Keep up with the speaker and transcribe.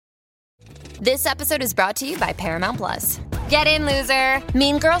This episode is brought to you by Paramount Plus. Get in, loser!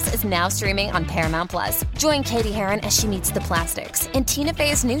 Mean Girls is now streaming on Paramount Plus. Join Katie Heron as she meets the plastics in Tina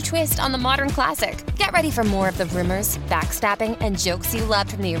Fey's new twist on the modern classic. Get ready for more of the rumors, backstabbing, and jokes you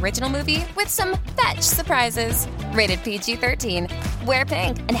loved from the original movie with some fetch surprises. Rated PG-13. Wear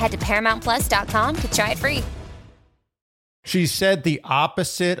pink and head to ParamountPlus.com to try it free. She said the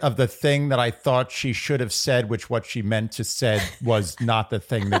opposite of the thing that I thought she should have said, which what she meant to said was not the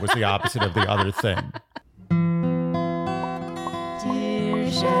thing that was the opposite of the other thing.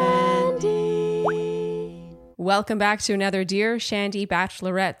 Dear Shandy. Welcome back to another Dear Shandy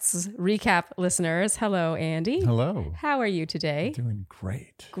Bachelorette's recap, listeners. Hello, Andy. Hello. How are you today? Doing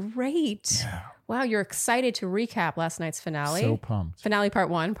great. Great. Yeah. Wow, you're excited to recap last night's finale. So pumped. Finale part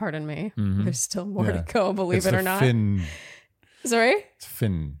 1, pardon me. Mm-hmm. There's still more to go, believe it or not. Fin. Sorry? It's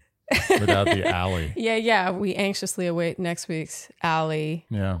Finn without the alley. Yeah. We anxiously await next week's alley.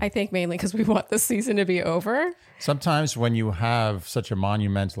 Yeah. I think mainly because we want the season to be over. Sometimes when you have such a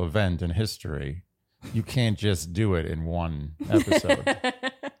monumental event in history, you can't just do it in one episode.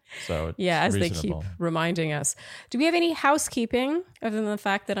 So it's as reasonable. they keep reminding us. Do we have any housekeeping other than the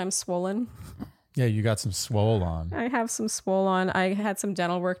fact that I'm swollen? Yeah, you got some swole on. I have some swole on. I had some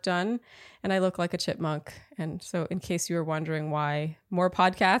dental work done and I look like a chipmunk. And so in case you were wondering why more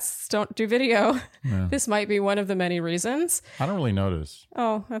podcasts don't do video, this might be one of the many reasons. I don't really notice.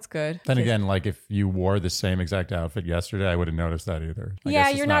 Oh, that's good. Then again, like if you wore the same exact outfit yesterday, I wouldn't notice that either. I guess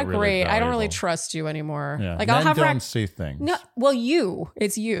it's you're not really great. I don't really valuable. trust you anymore. Yeah. Like Men I'll have don't see things. No, well,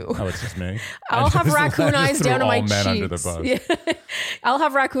 it's you. Oh, it's just me. I'll have raccoon eyes down to my cheeks. Under the bus. Yeah. I'll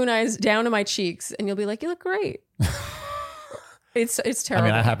have raccoon eyes down to my cheeks, and you'll be like, "You look great." It's terrible.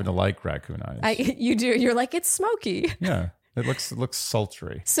 I mean, I happen to like raccoon eyes. You do. You're like, it's smoky. Yeah, it looks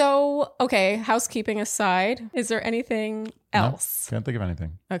sultry. So, okay, housekeeping aside, is there anything else? No, can't think of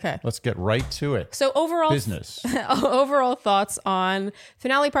anything. Okay. Let's get right to it. So overall business. Overall thoughts on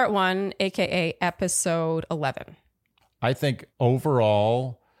finale part 1, aka episode 11. I think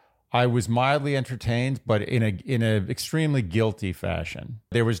overall, I was mildly entertained, but in a extremely guilty fashion.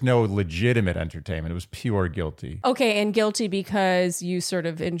 There was no legitimate entertainment. It was pure guilty. Okay, and guilty because you sort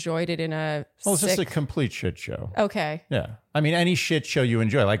of enjoyed it in a Well, it's just a complete shit show. Okay. Yeah. I mean, any shit show you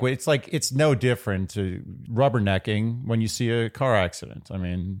enjoy. It's no different to rubbernecking when you see a car accident. I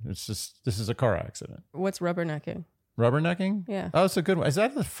mean, this is a car accident. What's rubbernecking? Rubbernecking? Yeah. Oh, it's a good one. Is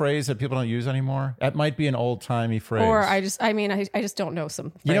that the phrase that people don't use anymore? That might be an old-timey phrase. Or I just don't know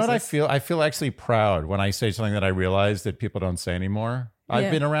some phrases. You know what I feel? I feel actually proud when I say something that I realize that people don't say anymore. I've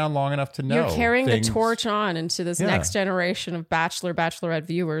been around long enough to know. You're carrying the torch on into this next generation of Bachelorette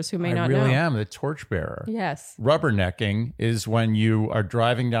viewers who may not know. I really am the torchbearer. Yes. Rubbernecking is when you are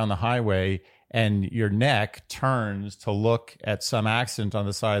driving down the highway and your neck turns to look at some accident on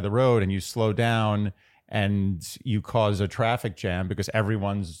the side of the road and you slow down and you cause a traffic jam because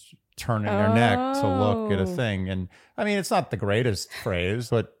everyone's turning their neck to look at a thing. And I mean, it's not the greatest phrase,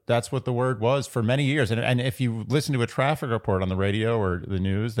 but that's what the word was for many years. And if you listen to a traffic report on the radio or the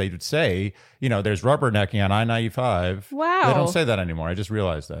news, they would say, there's rubbernecking on I-95. Wow. They don't say that anymore. I just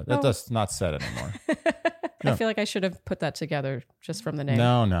realized that. That's not said anymore. I feel like I should have put that together just from the name.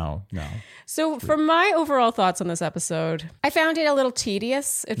 No. So for my overall thoughts on this episode, I found it a little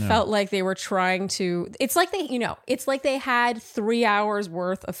tedious. It felt like they were trying to, it's like they had 3 hours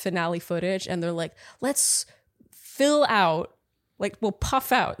worth of finale footage and they're like, let's fill out, like we'll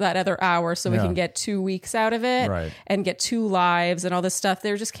puff out that other hour so we can get 2 weeks out of it and get 2 lives and all this stuff.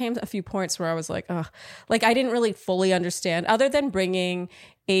 There just came a few points where I was like, ugh, like I didn't really fully understand other than bringing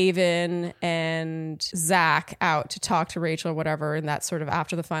Avon and Zach out to talk to Rachel or whatever in that sort of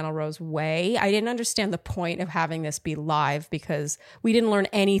after the final rose way. I didn't understand the point of having this be live because we didn't learn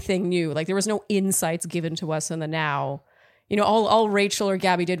anything new. Like there was no insights given to us in the now. All Rachel or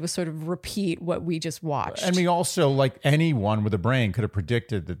Gabby did was sort of repeat what we just watched. And we also, like anyone with a brain, could have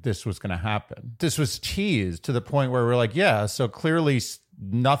predicted that this was going to happen. This was teased to the point where we're like, yeah, so clearly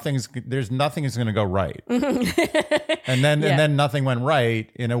nothing is going to go right. and then nothing went right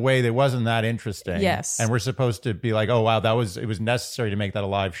in a way that wasn't that interesting. Yes. And we're supposed to be like, oh, wow, it was necessary to make that a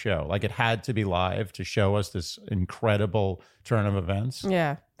live show. Like it had to be live to show us this incredible turn of events.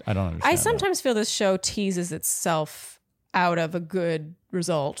 Yeah. I don't understand. I sometimes feel this show teases itself out of a good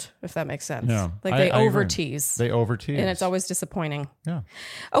result, if that makes sense. Yeah. Like they over agree. tease. They over tease. And it's always disappointing. Yeah.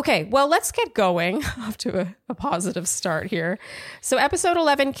 Okay, well, let's get going off to a positive start here. So episode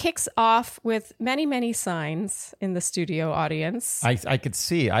 11 kicks off with many, many signs in the studio audience. I could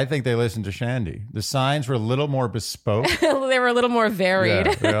see. I think they listened to Shandy. The signs were a little more bespoke. They were a little more varied.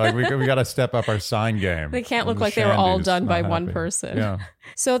 Yeah. They're like, we got to step up our sign game. They can't And look like they were all Shandy's done by not one happy. person. Yeah.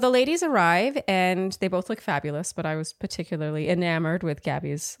 So the ladies arrive and they both look fabulous, but I was particularly enamored with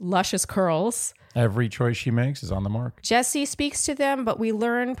Gabby's luscious curls. Every choice she makes is on the mark. Jesse speaks to them, but we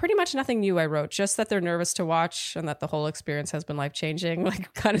learn pretty much nothing new, I wrote, just that they're nervous to watch and that the whole experience has been life-changing,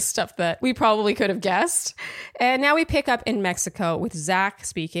 like kind of stuff that we probably could have guessed. And now we pick up in Mexico with Zach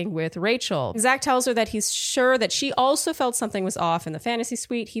speaking with Rachel. Zach tells her that he's sure that she also felt something was off in the fantasy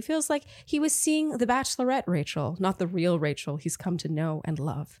suite. He feels like he was seeing the Bachelorette Rachel, not the real Rachel he's come to know and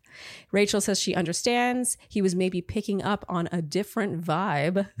love. Rachel says she understands. He was maybe picking up on a different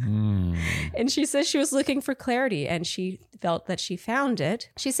vibe. And she says she was looking for clarity and she felt that she found it.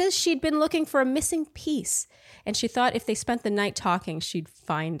 She says she'd been looking for a missing piece and she thought if they spent the night talking, she'd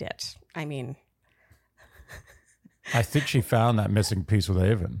find it. I mean, I think she found that missing piece with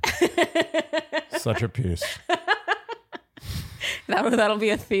Avon. Such a piece. that'll be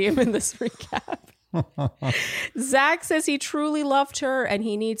a theme in this recap. Zach says he truly loved her and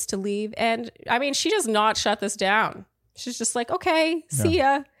he needs to leave. And I mean, she does not shut this down. She's just like, okay, see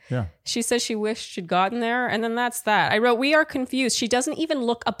ya. Yeah. She says she wished she'd gotten there. And then that's that. I wrote, we are confused. She doesn't even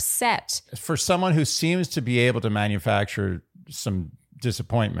look upset. For someone who seems to be able to manufacture some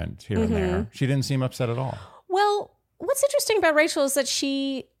disappointment here and there, she didn't seem upset at all. Well, what's interesting about Rachel is that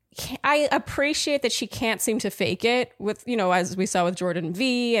I appreciate that she can't seem to fake it with, as we saw with Jordan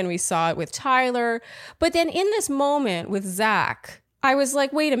V and we saw it with Tyler. But then in this moment with Zach, I was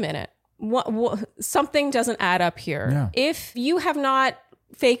like, wait a minute. What something doesn't add up here. Yeah. If you have not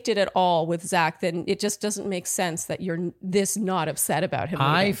faked it at all with Zach, then it just doesn't make sense that you're this not upset about him.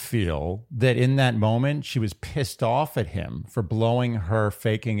 I feel that in that moment, she was pissed off at him for blowing her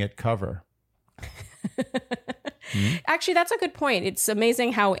faking it cover. Actually, that's a good point. It's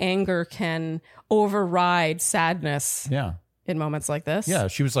amazing how anger can override sadness. Yeah. In moments like this. Yeah,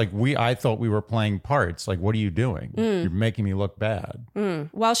 she was like, I thought we were playing parts. Like, what are you doing? You're making me look bad.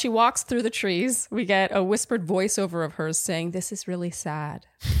 While she walks through the trees, we get a whispered voiceover of hers saying, "This is really sad."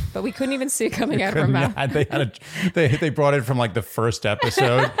 But we couldn't even see it coming out of her mouth. They brought it from like the first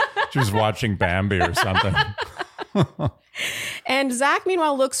episode. She was watching Bambi or something. And Zach,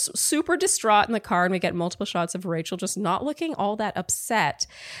 meanwhile, looks super distraught in the car, and we get multiple shots of Rachel just not looking all that upset.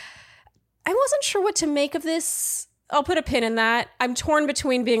 I wasn't sure what to make of this. I'll put a pin in that. I'm torn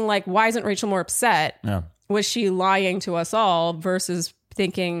between being like, why isn't Rachel more upset? Yeah. Was she lying to us all? Versus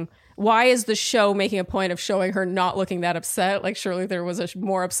thinking, why is the show making a point of showing her not looking that upset? Like, surely there was a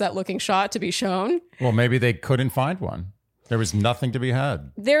more upset looking shot to be shown. Well, maybe they couldn't find one. There was nothing to be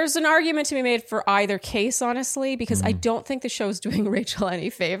had. There's an argument to be made for either case, honestly, because I don't think the show's doing Rachel any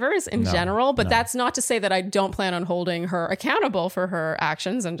favors in general. But that's not to say that I don't plan on holding her accountable for her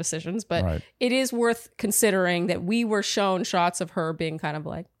actions and decisions. But it is worth considering that we were shown shots of her being kind of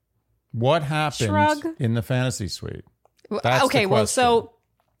like, what happened shrug in the fantasy suite? That's okay, the well, question.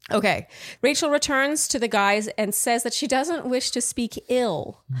 Okay. Rachel returns to the guys and says that she doesn't wish to speak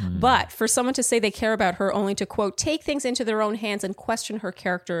ill, but for someone to say they care about her only to, quote, take things into their own hands and question her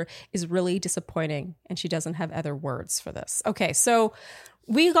character is really disappointing. And she doesn't have other words for this. Okay, so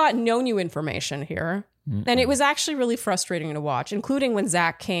we got no new information here. And it was actually really frustrating to watch, including when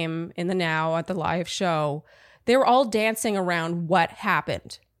Zach came in the Now at the live show. They were all dancing around what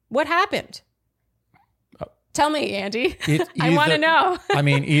happened. What happened? Tell me, Andy. I want to know. I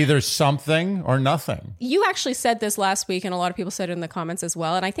mean, either something or nothing. You actually said this last week, and a lot of people said it in the comments as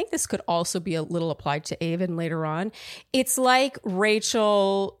well. And I think this could also be a little applied to Avon later on. It's like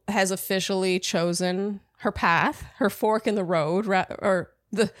Rachel has officially chosen her path, her fork in the road, or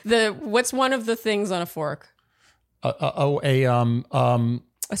the what's one of the things on a fork? A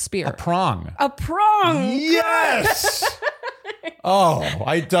spear. A prong. A prong. Yes. Oh,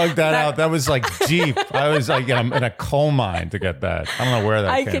 I dug that out. That was like deep. I was like in a coal mine to get that. I don't know where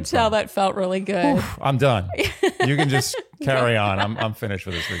that came from. I could tell that felt really good. Oof, I'm done. You can just carry on. I'm finished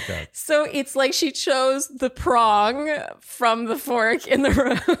with this recap. So it's like she chose the prong from the fork in the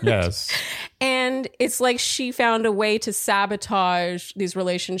road. Yes. And it's like she found a way to sabotage these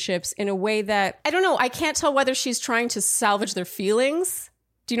relationships in a way that, I don't know, I can't tell whether she's trying to salvage their feelings.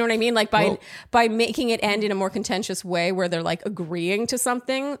 Do you know what I mean? Like by making it end in a more contentious way where they're like agreeing to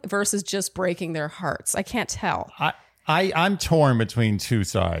something versus just breaking their hearts. I can't tell. I'm torn between two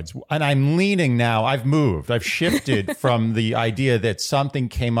sides, and I'm leaning now. I've moved. I've shifted from the idea that something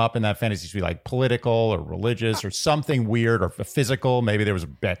came up in that fantasy suite, like political or religious or something weird or physical. Maybe there was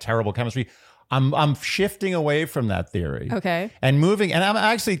a terrible chemistry. I'm shifting away from that theory. Okay. And moving, and I'm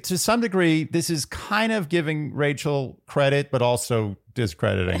actually, to some degree, this is kind of giving Rachel credit, but also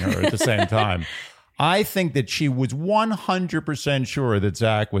discrediting her at the same time. I think that she was 100% sure that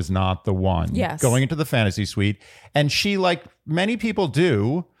Zach was not the one going into the fantasy suite. And she, like many people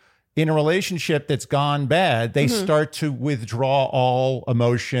do, in a relationship that's gone bad, they start to withdraw all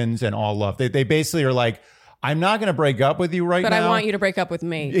emotions and all love. They basically are like, I'm not going to break up with you right now. But I want you to break up with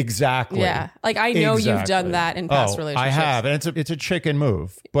me. Exactly. Yeah. Like, I know you've done that in past relationships. I have. And it's a chicken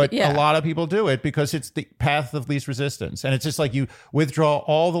move. But a lot of people do it because it's the path of least resistance. And it's just like you withdraw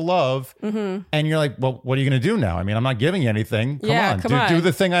all the love and you're like, well, what are you going to do now? I mean, I'm not giving you anything. Come on. Do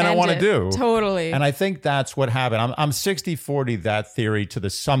the thing I don't want to do. Totally. And I think that's what happened. I'm 60-40 that theory to the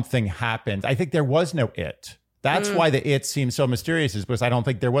something happened. I think there was no it. That's why the it seems so mysterious, is because I don't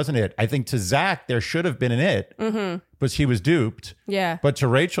think there was an it. I think to Zach, there should have been an it, but he was duped. Yeah. But to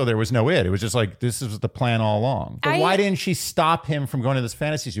Rachel, there was no it. It was just like, this was the plan all along. But why didn't she stop him from going to this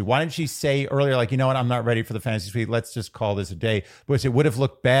fantasy suite? Why didn't she say earlier, like, you know what, I'm not ready for the fantasy suite. Let's just call this a day. Because it would have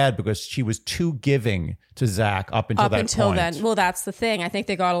looked bad because she was too giving to Zach up until then. Well, that's the thing. I think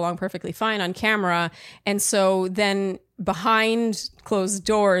they got along perfectly fine on camera. And so then behind closed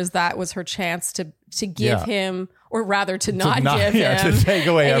doors, that was her chance to give him, or rather to not give him. To take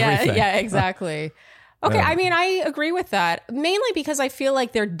away everything. Yeah, exactly. Okay, I mean, I agree with that. Mainly because I feel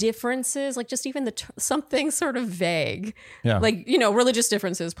like their differences, like just even something sort of vague, like, you know, religious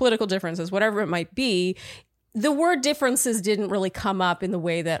differences, political differences, whatever it might be. The word differences didn't really come up in the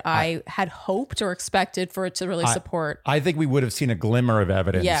way that I had hoped or expected for it to really support. I think we would have seen a glimmer of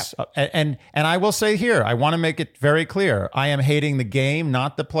evidence. Yeah. And I will say here, I want to make it very clear. I am hating the game,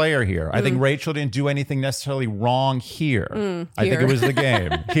 not the player here. I think Rachel didn't do anything necessarily wrong here. I think it was the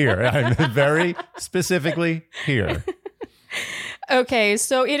game here. Very specifically here. Okay,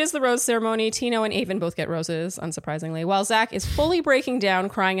 so it is the rose ceremony. Tino and Avon both get roses, unsurprisingly, while Zach is fully breaking down,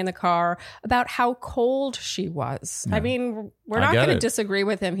 crying in the car about how cold she was. Yeah. I mean, we're not going to disagree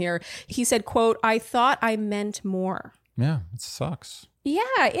with him here. He said, quote, "I thought I meant more." Yeah, it sucks. Yeah,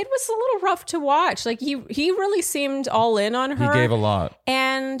 it was a little rough to watch. Like, he really seemed all in on her. He gave a lot.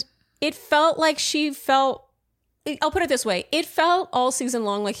 And it felt like I'll put it this way. It felt all season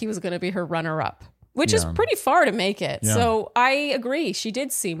long like he was going to be her runner-up. Which is pretty far to make it. Yeah. So I agree. She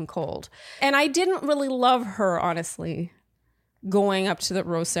did seem cold. And I didn't really love her, honestly, going up to the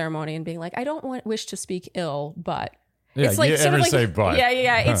rose ceremony and being like, I don't wish to speak ill, but... Yeah, it's like, you ever say but.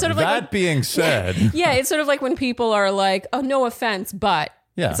 Yeah. It's sort of like... That being said... Yeah, it's sort of like when people are like, oh, no offense, but...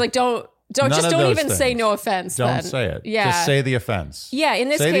 Yeah. It's like, don't even say no offense. Don't say it. Yeah. Just say the offense. Yeah, in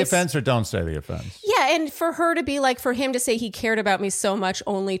this case... Say the offense or don't say the offense. Yeah, and for her to be like, for him to say he cared about me so much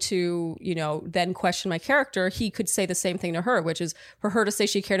only to, you know, then question my character, he could say the same thing to her, which is for her to say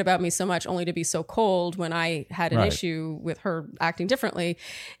she cared about me so much only to be so cold when I had an issue with her acting differently.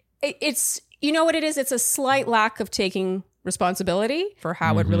 It's, you know what it is? It's a slight lack of taking responsibility for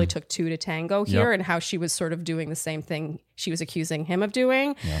how it really took two to tango here and how she was sort of doing the same thing she was accusing him of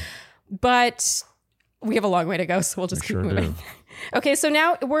doing. Yeah. But we have a long way to go, so we'll just keep moving. Okay, so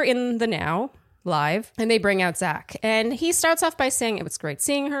now we're in the now, live, and they bring out Zach. And he starts off by saying it was great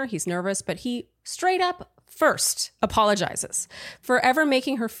seeing her. He's nervous, but he straight up first apologizes for ever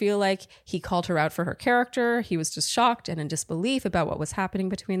making her feel like he called her out for her character. He was just shocked and in disbelief about what was happening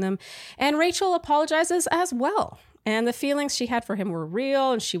between them. And Rachel apologizes as well. And the feelings she had for him were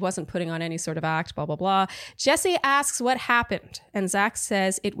real, and she wasn't putting on any sort of act, blah, blah, blah. Jesse asks what happened, and Zach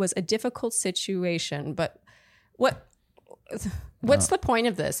says it was a difficult situation. But what's the point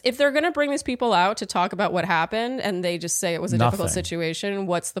of this? If they're going to bring these people out to talk about what happened, and they just say it was a difficult situation,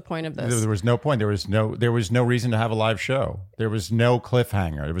 what's the point of this? There was no point. There was no reason to have a live show. There was no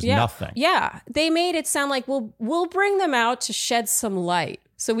cliffhanger. There was nothing. Yeah, they made it sound like we'll bring them out to shed some light,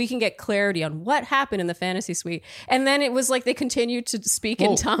 so we can get clarity on what happened in the fantasy suite. And then it was like they continued to speak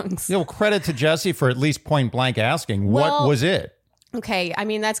in tongues. Credit to Jesse for at least point blank asking, what was it? Okay, I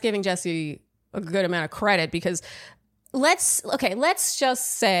mean, that's giving Jesse a good amount of credit because let's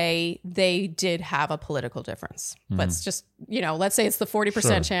just say they did have a political difference. Let's just, let's say it's the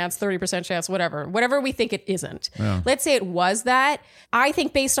 40% chance, 30% chance, whatever we think it isn't. Yeah. Let's say it was that. I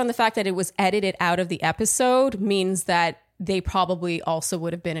think based on the fact that it was edited out of the episode means that they probably also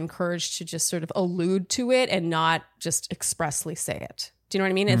would have been encouraged to just sort of allude to it and not just expressly say it. Do you know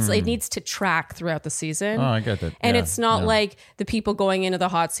what I mean? It needs to track throughout the season. Oh, I get that. And it's not like the people going into the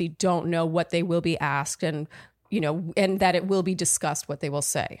hot seat don't know what they will be asked and and that it will be discussed what they will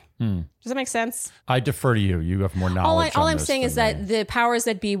say. Does that make sense? I defer to you. You have more knowledge. All I'm saying is that the powers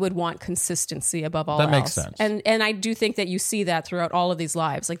that be would want consistency above all else. That makes sense. And I do think that you see that throughout all of these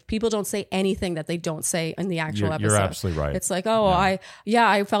lives. Like, people don't say anything that they don't say in the actual episode. You're absolutely right. It's like, I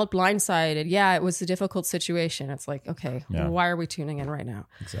felt blindsided. Yeah, it was a difficult situation. It's like, okay, why are we tuning in right now?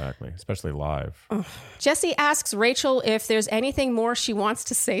 Exactly, especially live. Jessie asks Rachel if there's anything more she wants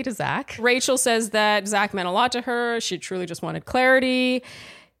to say to Zach. Rachel says that Zach meant a lot to her. She truly just wanted clarity.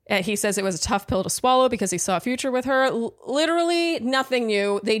 He says it was a tough pill to swallow because he saw a future with her. Literally nothing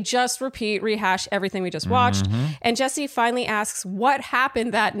new. They just rehash everything we just watched. And Jessie finally asks what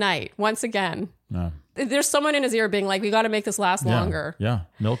happened that night once again. There's someone in his ear being like, we got to make this last longer. Yeah,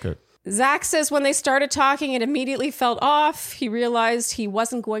 milk it. Zach says when they started talking, it immediately felt off. He realized he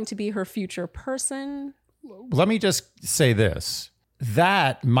wasn't going to be her future person. Let me just say this.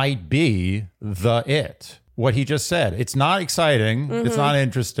 That might be the it. What he just said. It's not exciting. It's not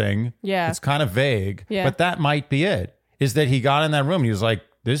interesting. Yeah. It's kind of vague. Yeah. But that might be it. Is that he got in that room and he was like,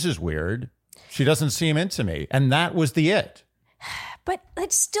 this is weird. She doesn't seem into me. And that was the it. But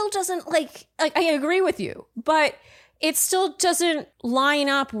it still doesn't, like I agree with you, but it still doesn't line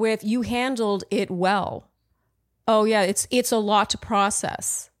up with you handled it well. Oh yeah, it's a lot to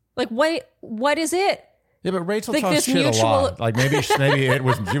process. Like, what is it? Yeah, but Rachel like talks shit a lot. Like maybe it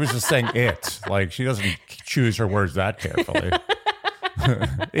was. She was just saying it. Like she doesn't choose her words that carefully.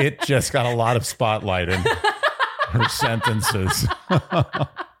 It just got a lot of spotlight in her sentences.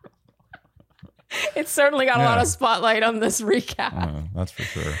 It certainly got a lot of spotlight on this recap. That's for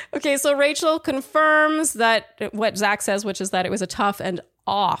sure. Okay, so Rachel confirms that what Zach says, which is that it was a tough and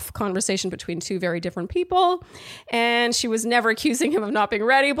off conversation between two very different people, and she was never accusing him of not being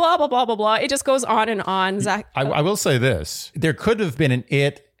ready, blah, blah, blah, blah, blah. It just goes on and on. Zach, I will say this. There could have been an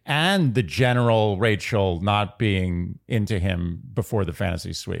it and the general Rachel not being into him before the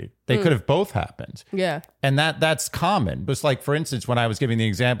fantasy suite. They could have both happened. Yeah. And that's common. But it's like, for instance, when I was giving the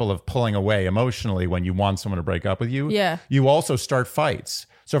example of pulling away emotionally when you want someone to break up with you, you also start fights.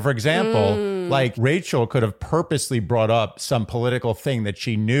 So, for example, like Rachel could have purposely brought up some political thing that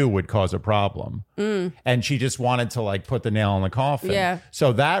she knew would cause a problem. And she just wanted to like put the nail in the coffin. Yeah.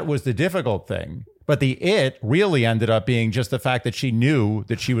 So that was the difficult thing. But the it really ended up being just the fact that she knew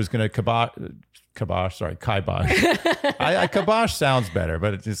that she was going to kibosh. Kibosh sounds better,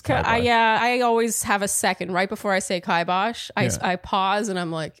 but it's just kibosh. I always have a second right before I say kibosh. I pause and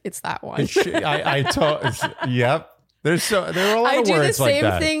I'm like, it's that one. Yep. There are a lot of words like that. I do the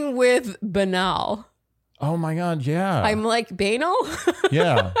same thing with banal. Oh my God, yeah. I'm like, banal?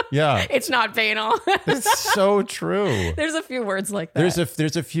 Yeah. It's not banal. It's so true. There's a few words like that.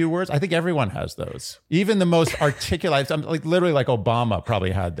 There's a few words. I think everyone has those. Even the most articulate, like literally like Obama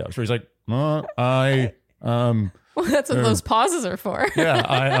probably had those, where he's like, well, that's what those pauses are for.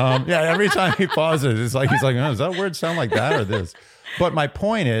 Every time he pauses, it's like, he's like, does that word sound like that or this? But my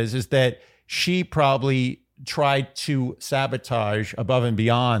point is that she probably tried to sabotage above and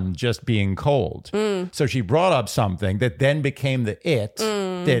beyond just being cold. So she brought up something that then became the it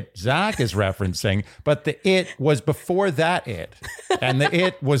that Zach is referencing, but the it was before that it. And the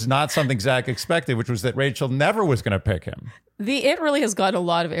it was not something Zach expected, which was that Rachel never was going to pick him. The it really has gotten a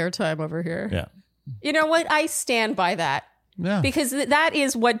lot of airtime over here. Yeah. You know what? I stand by that. Yeah. Because that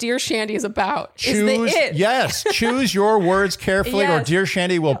is what Dear Shandy is about. Yes, choose your words carefully or Dear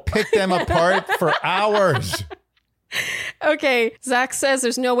Shandy will pick them apart for hours. Okay, Zach says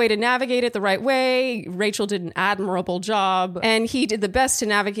there's no way to navigate it the right way. Rachel did an admirable job, and he did the best to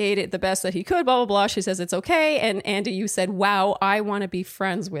navigate it the best that he could, blah, blah, blah. She says it's okay. And Andy, you said, wow, I want to be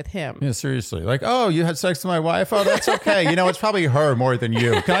friends with him. Yeah, seriously. Like, oh, you had sex with my wife? Oh, that's okay. You know, it's probably her more than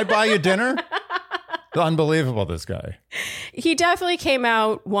you. Can I buy you dinner? Unbelievable, this guy. He definitely came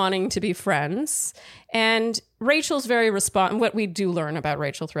out wanting to be friends. And Rachel's very what we do learn about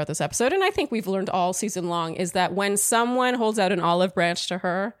Rachel throughout this episode, and I think we've learned all season long, is that when someone holds out an olive branch to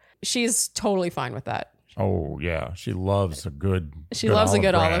her, she's totally fine with that. Oh, yeah. She loves a good olive branch. She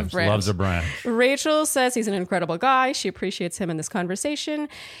loves a branch. Rachel says he's an incredible guy. She appreciates him in this conversation.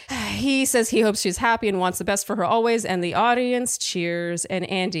 He says he hopes she's happy and wants the best for her always. And the audience cheers. And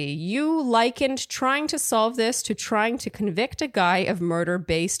Andy, you likened trying to solve this to trying to convict a guy of murder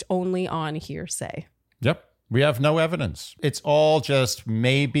based only on hearsay. Yep. We have no evidence. It's all just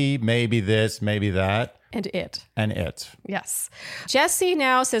maybe this, maybe that. And it. Yes. Jessie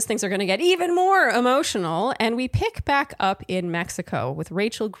now says things are going to get even more emotional, and we pick back up in Mexico with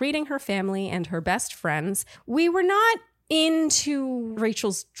Rachel greeting her family and her best friends. We were not into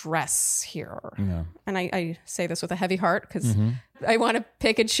Rachel's dress here. Yeah. And I say this with a heavy heart because I want to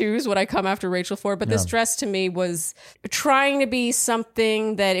pick and choose what I come after Rachel for. But this dress to me was trying to be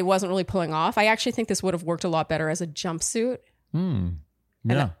something that it wasn't really pulling off. I actually think this would have worked a lot better as a jumpsuit.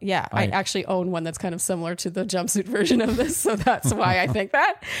 Yeah. I actually own one that's kind of similar to the jumpsuit version of this. So that's why I think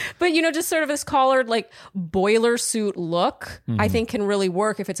that. But, just sort of this collared, like boiler suit look, I think can really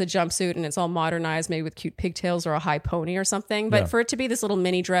work if it's a jumpsuit and it's all modernized, maybe with cute pigtails or a high pony or something. But for it to be this little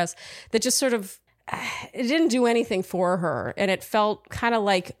mini dress that just sort of, it didn't do anything for her. And it felt kind of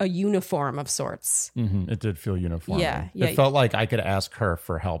like a uniform of sorts. It did feel uniform. Yeah. It felt like I could ask her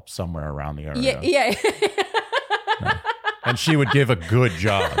for help somewhere around the area. Yeah. And she would give a good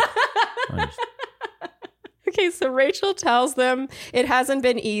job. Okay, so Rachel tells them it hasn't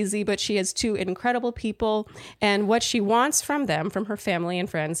been easy, but she has two incredible people. And what she wants from them, from her family and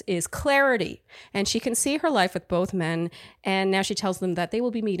friends, is clarity. And she can see her life with both men. And now she tells them that they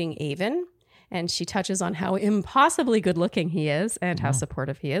will be meeting Avon. And she touches on how impossibly good looking he is and how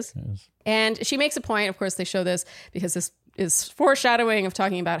supportive he is. Yes. And she makes a point, of course, they show this because this is foreshadowing of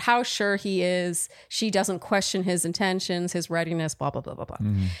talking about how sure he is. She doesn't question his intentions, his readiness, blah, blah, blah, blah, blah.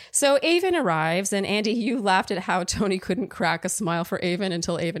 So Avon arrives, and Andy, you laughed at how Tony couldn't crack a smile for Avon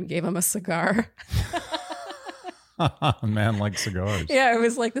until Avon gave him a cigar. Man likes cigars. Yeah, it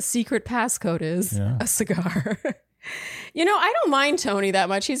was like the secret passcode is a cigar. I don't mind Tony that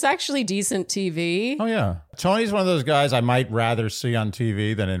much. He's actually decent TV. Oh, yeah. Tony's one of those guys I might rather see on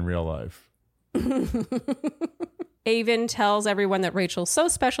TV than in real life. Avon tells everyone that Rachel's so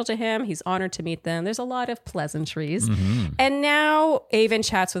special to him. He's honored to meet them. There's a lot of pleasantries. And now Avon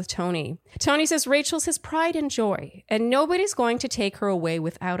chats with Tony. Tony says Rachel's his pride and joy, and nobody's going to take her away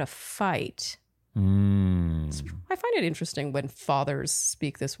without a fight. I find it interesting when fathers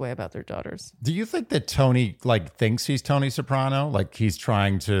speak this way about their daughters. Do you think that Tony thinks he's Tony Soprano? Like he's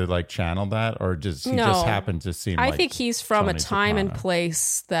trying to channel that, or just he just happened to seem I think he's from Tony a time Soprano. and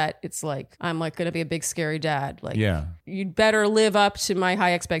place that it's like, I'm going to be a big scary dad. You'd better live up to my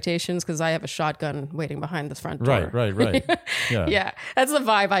high expectations because I have a shotgun waiting behind the front door. Right. Yeah, that's the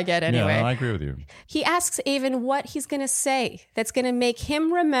vibe I get anyway. Yeah, I agree with you. He asks Avon what he's going to say that's going to make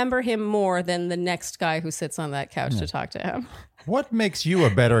him remember him more than the next guy who sits on that couch to talk to him. What makes you a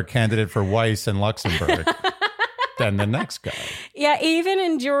better candidate for Weiss and Luxembourg than the next guy? Yeah, Avon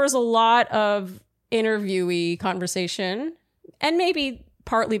endures a lot of interviewee conversation, and maybe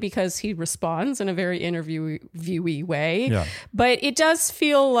partly because he responds in a very interviewee way. Yeah. But it does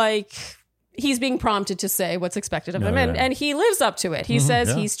feel like he's being prompted to say what's expected of him. And he lives up to it. He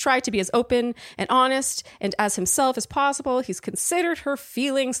says he's tried to be as open and honest and as himself as possible. He's considered her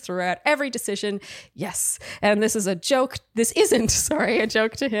feelings throughout every decision. Yes. And this is a joke. This isn't, a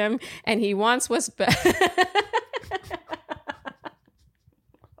joke to him. And he wants what's best.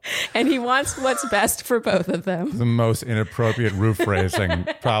 And he wants what's best for both of them. The most inappropriate roof raising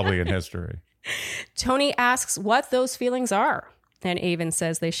probably in history. Tony asks what those feelings are. And Avon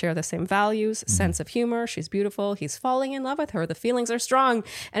says they share the same values, sense of humor. She's beautiful. He's falling in love with her. The feelings are strong.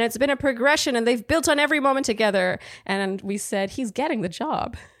 And it's been a progression, and they've built on every moment together. And we said, he's getting the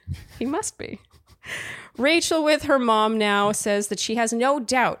job. He must be. Rachel, with her mom now, says that she has no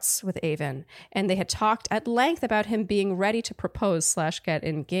doubts with Avon. And they had talked at length about him being ready to propose / get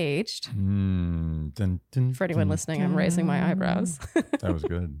engaged. For anyone listening, I'm raising my eyebrows. That was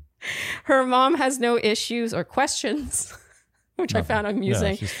good. Her mom has no issues or questions. Which I found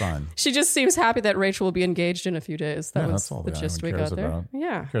amusing. Yeah, she's fine. She just seems happy that Rachel will be engaged in a few days. That was the gist we got there. About.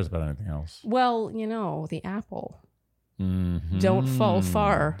 Yeah. Who cares about anything else? Well, the apple. Don't fall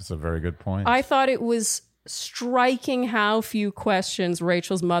far. That's a very good point. I thought it was striking how few questions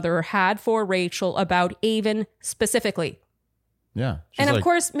Rachel's mother had for Rachel about Avon specifically. Yeah. And of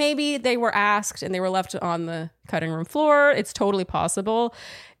course, maybe they were asked and they were left on the cutting room floor. It's totally possible.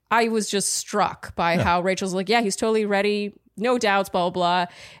 I was just struck by how Rachel's like, yeah, he's totally ready. No doubts, blah, blah,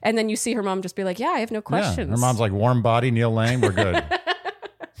 blah. And then you see her mom just be like, yeah, I have no questions. Yeah. Her mom's like, warm body, Neil Lane, we're good.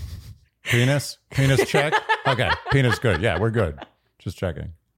 Penis check? Okay, penis good. Yeah, we're good. Just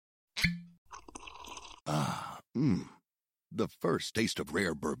checking. The first taste of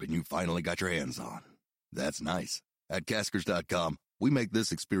rare bourbon you finally got your hands on. That's nice. At Caskers.com, we make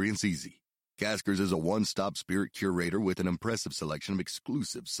this experience easy. Caskers is a one-stop spirit curator with an impressive selection of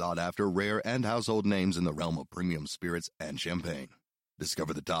exclusive, sought-after, rare, and household names in the realm of premium spirits and champagne.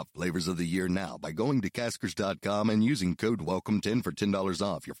 Discover the top flavors of the year now by going to Caskers.com and using code WELCOME10 for $10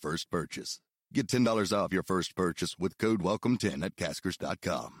 off your first purchase. Get $10 off your first purchase with code WELCOME10 at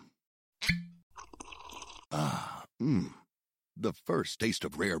Caskers.com. The first taste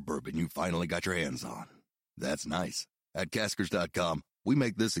of rare bourbon you finally got your hands on. That's nice. At Caskers.com, we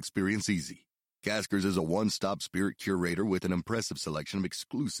make this experience easy. Caskers is a one-stop spirit curator with an impressive selection of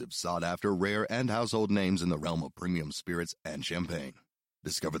exclusive, sought-after, rare, and household names in the realm of premium spirits and champagne.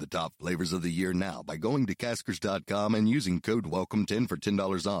 Discover the top flavors of the year now by going to Caskers.com and using code WELCOME10 for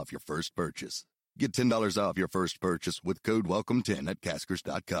 $10 off your first purchase. Get $10 off your first purchase with code WELCOME10 at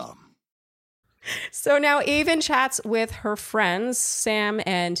Caskers.com. So now Avon chats with her friends, Sam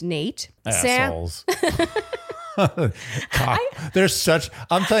and Nate. Assholes. They're such,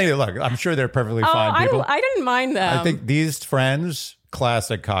 I'm telling you, look, I'm sure they're perfectly fine people. I didn't mind them. I think these friends,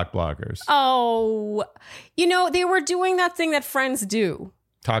 classic cock blockers. Oh, they were doing that thing that friends do.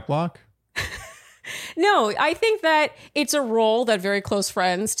 Cock block? No, I think that it's a role that very close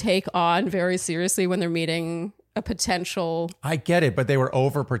friends take on very seriously when they're meeting a potential. I get it, but they were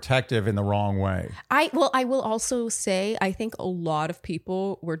overprotective in the wrong way. I will also say, I think a lot of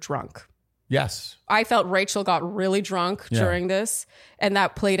people were drunk. Yes. I felt Rachel got really drunk during this, and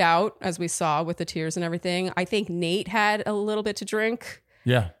that played out, as we saw with the tears and everything. I think Nate had a little bit to drink.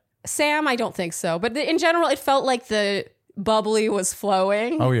 Yeah. Sam, I don't think so. But in general, it felt like the bubbly was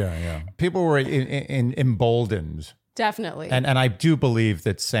flowing. Oh, yeah. People were emboldened. Definitely. And I do believe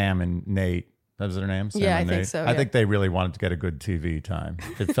that Sam and Nate, that was their names? Yeah, I think so. I think they really wanted to get a good TV time.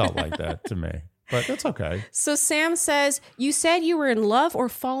 It felt like that to me. But that's okay. So Sam says, you said you were in love or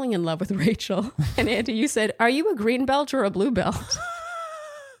falling in love with Rachel. And Andy, you said, are you a green belt or a blue belt?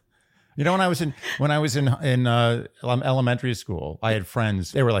 When I was in elementary school, I had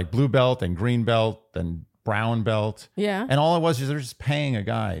friends. They were like blue belt and green belt and brown belt. Yeah. And all it was is they're just paying a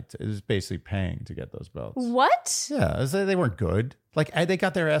guy. It was basically paying to get those belts. What? Yeah. They weren't good. Like they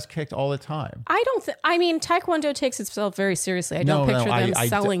got their ass kicked all the time. Taekwondo takes itself very seriously. I don't picture them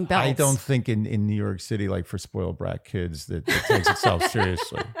selling belts. I don't think in New York City, like for spoiled brat kids, that it takes itself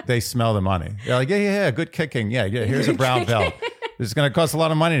seriously. They smell the money. They're like, yeah, good kicking. Yeah, here's a brown belt. It's going to cost a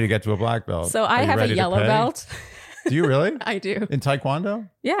lot of money to get to a black belt. So I have a yellow belt. Do you really? I do. In Taekwondo?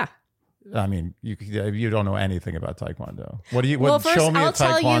 Yeah. I mean, you don't know anything about Taekwondo. What do you? Well, first show me I'll a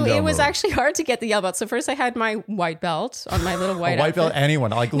tell Taekwondo you, it was move. actually hard to get the yellow belt. So first I had my white belt on my little white. A white belt,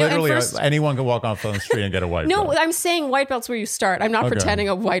 anyone, literally anyone can walk off on the street and get a white belt. No, I'm saying white belt's where you start. I'm not pretending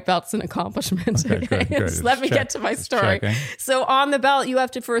a white belt's an accomplishment. Okay, good. Let me get to my story. Checking. So on the belt, you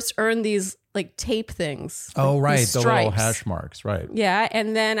have to first earn these like tape things. Oh, right, these the stripes. little hash marks, right? Yeah,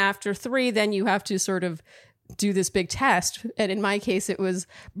 and then after 3, then you have to sort of do this big test. And in my case, it was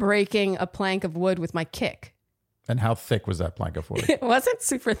breaking a plank of wood with my kick. And how thick was that plank of wood? It wasn't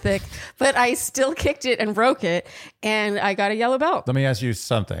super thick, but I still kicked it and broke it, and I got a yellow belt. Let me ask you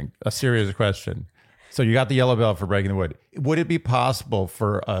something, a serious question. So you got the yellow belt for breaking the wood. Would it be possible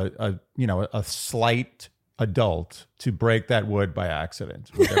for a slight adult to break that wood by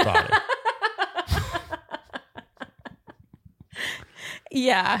accident with their body?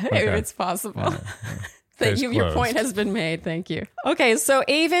 Yeah, Okay. it's possible. All right. Thank Case you. Your closed. point has been made. Thank you. Okay, so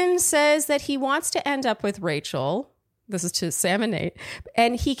Avon says that he wants to end up with Rachel. This is to Sam and Nate.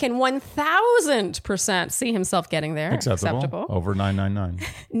 And he can 1,000% see himself getting there. Acceptable. Over 999.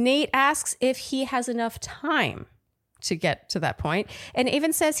 Nate asks if he has enough time to get to that point. And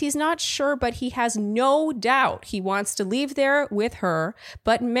Avon says he's not sure, but he has no doubt he wants to leave there with her.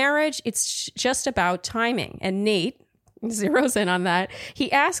 But marriage, it's just about timing. And Nate zeroes in on that.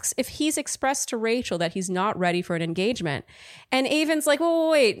 He asks if he's expressed to Rachel that he's not ready for an engagement. And Avon's like,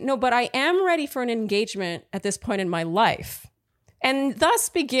 wait, no, but I am ready for an engagement at this point in my life. And thus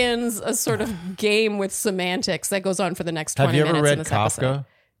begins a sort of game with semantics that goes on for the next 20 minutes. Have you ever read in this Kafka? episode.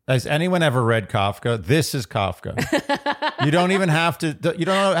 Has anyone ever read Kafka? This is Kafka. You don't even have to. You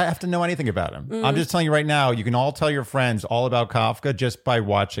don't have to know anything about him. I'm just telling you right now. You can all tell your friends all about Kafka just by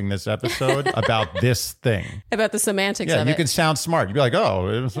watching this episode about this thing. About the semantics Yeah, of you it. can sound smart. You'd be like, "Oh,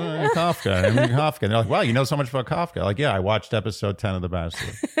 it was Kafka." I mean, Kafka. And they're like, "Wow, you know so much about Kafka." Like, yeah, I watched episode 10 of The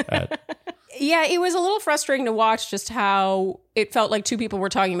Bachelorette. Yeah, it was a little frustrating to watch just how it felt like two people were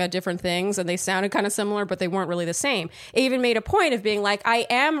talking about different things and they sounded kind of similar, but they weren't really the same. It even made a point of being like, I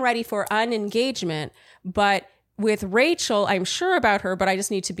am ready for an engagement, but with Rachel, I'm sure about her, but I just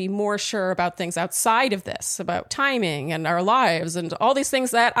need to be more sure about things outside of this, about timing and our lives and all these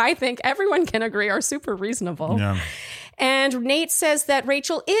things that I think everyone can agree are super reasonable. Yeah. And Nate says that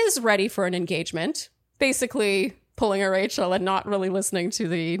Rachel is ready for an engagement, basically pulling a Rachel and not really listening to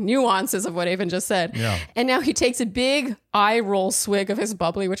the nuances of what Avon just said. Yeah. And now he takes a big eye roll swig of his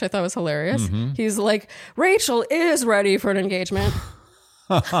bubbly, which I thought was hilarious. Mm-hmm. He's like, Rachel is ready for an engagement.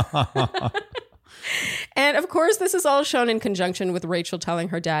 And of course, this is all shown in conjunction with Rachel telling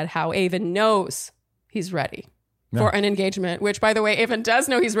her dad how Avon knows he's ready for an engagement, which, by the way, Avon does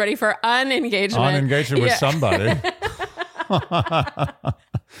know he's ready for an engagement. On engagement with Yeah. somebody.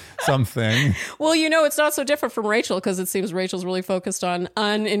 something. Well, it's not so different from Rachel because it seems Rachel's really focused on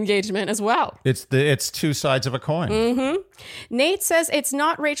unengagement as well. It's two sides of a coin. Mm-hmm. Nate says it's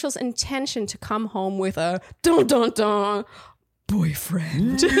not Rachel's intention to come home with a dun dun dun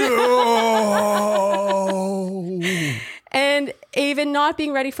boyfriend. No. And even not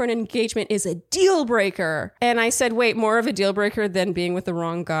being ready for an engagement is a deal breaker. And I said, wait, more of a deal breaker than being with the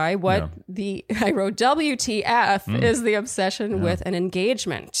wrong guy? What? Yeah. I wrote WTF is the obsession with an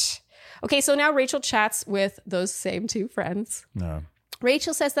engagement. Okay, so now Rachel chats with those same two friends. No.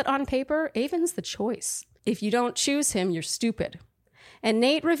 Rachel says that on paper, Avon's the choice. If you don't choose him, you're stupid. And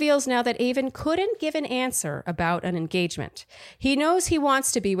Nate reveals now that Avon couldn't give an answer about an engagement. He knows he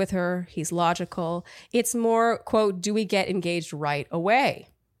wants to be with her. He's logical. It's more, quote, do we get engaged right away?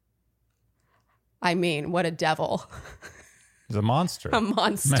 I mean, what a devil. He's a monster. A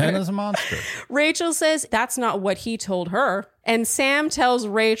monster. Man is a monster. Rachel says that's not what he told her. And Sam tells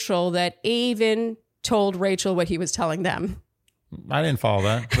Rachel that Avon told Rachel what he was telling them. I didn't follow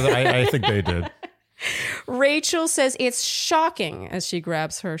that, but I think they did. Rachel says it's shocking as she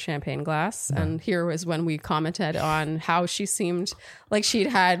grabs her champagne glass. And here was when we commented on how she seemed like she'd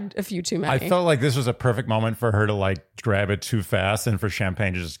had a few too many. I felt like this was a perfect moment for her to like grab it too fast and for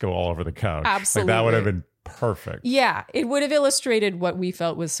champagne to just go all over the couch. Absolutely. Like that would have been perfect. Yeah, it would have illustrated what we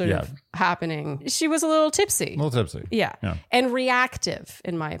felt was sort of happening. She was a little tipsy. Yeah. And reactive,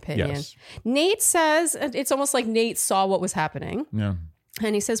 in my opinion. Yes. Nate says, it's almost like Nate saw what was happening. Yeah.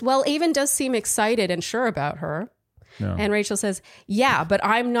 And he says, well, Avon does seem excited and sure about her. Yeah. And Rachel says, yeah, but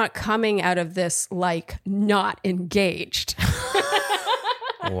I'm not coming out of this like not engaged.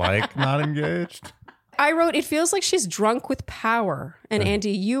 Like not engaged? I wrote, it feels like she's drunk with power. And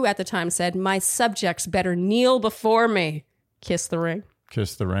Andy, you at the time said, my subjects better kneel before me. Kiss the ring.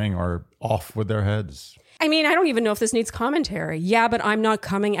 Kiss the ring or off with their heads. I mean, I don't even know if this needs commentary. Yeah, but I'm not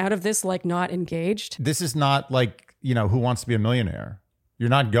coming out of this like not engaged. This is not like, Who Wants to Be a Millionaire? You're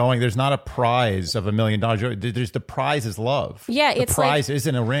not going, there's not a prize of $1 million. There's the prize is love. Yeah, the it's prize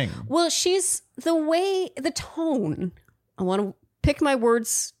isn't a ring. Well, she's the tone. I want to pick my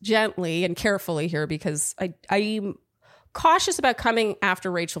words gently and carefully here because I'm cautious about coming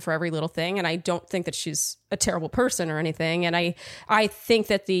after Rachel for every little thing. And I don't think that she's a terrible person or anything. And I think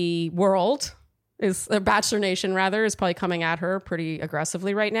that the world Bachelor Nation rather, is probably coming at her pretty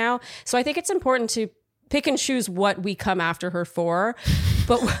aggressively right now. So I think it's important to pick and choose what we come after her for.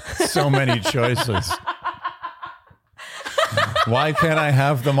 But so many choices. Why can't I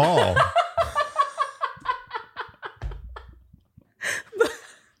have them all?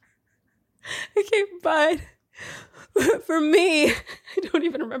 Okay, but for me, I don't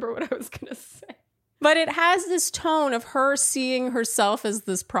even remember what I was going to say. But it has this tone of her seeing herself as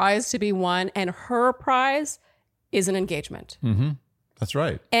this prize to be won, and her prize is an engagement. Mm-hmm. That's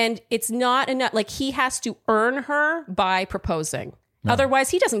right. And it's not enough. Like, he has to earn her by proposing. No. Otherwise,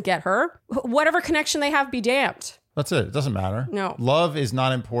 he doesn't get her. Whatever connection they have, be damned. That's it. It doesn't matter. No. Love is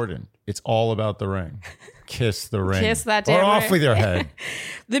not important. It's all about the ring. Kiss the ring. Kiss that damn ring. Or ring. off with your head.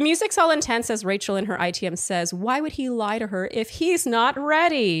 The music's all intense as Rachel in her ITM says, why would he lie to her if he's not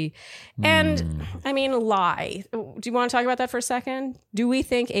ready? And I mean, lie. Do you want to talk about that for a second? Do we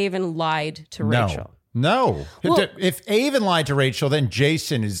think Avon lied to Rachel? No. Well, if Avon lied to Rachel, then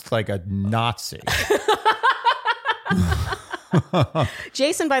Jason is like a Nazi.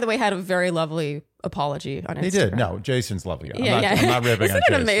 Jason, by the way, had a very lovely apology on Instagram. He did. No, Jason's lovely. I'm not ripping Isn't on it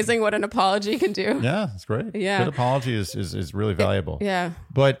Jason. amazing what an apology can do? Yeah, it's great. Yeah. Good apology is really valuable. Yeah.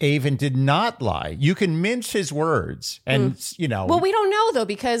 But Avon did not lie. You can mince his words and, Well, we don't know, though,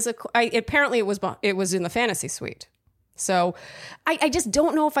 because apparently it was in the fantasy suite. So I just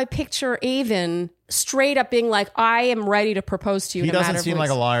don't know if I picture Avon straight up being like, I am ready to propose to you. He doesn't seem like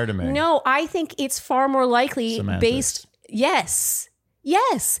a liar to me. No, I think it's far more likely Semantics. Yes.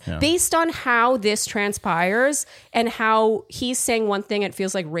 Yeah. Based on how this transpires and how he's saying one thing, it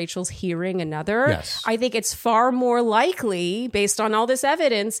feels like Rachel's hearing another. Yes. I think it's far more likely, based on all this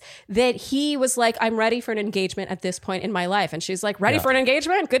evidence, that he was like, I'm ready for an engagement at this point in my life. And she's like, ready for an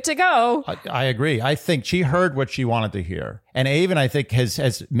engagement? Good to go. I agree. I think she heard what she wanted to hear. And Avon, I think,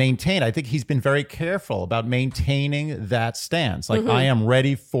 has maintained, I think he's been very careful about maintaining that stance. Like, I am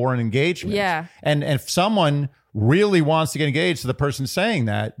ready for an engagement. Yeah. And if someone really wants to get engaged to the person saying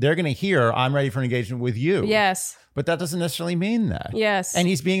that, they're going to hear, I'm ready for an engagement with you. Yes. But that doesn't necessarily mean that. Yes. And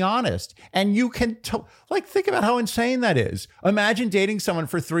he's being honest. And you can, think about how insane that is. Imagine dating someone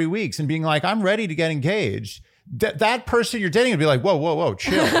for 3 weeks and being like, I'm ready to get engaged. That person you're dating would be like, whoa,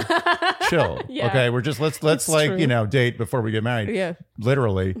 chill. Chill. Yeah. Okay, we're just, let's date before we get married. Yeah.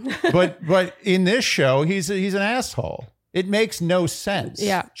 Literally. But in this show, he's an asshole. It makes no sense.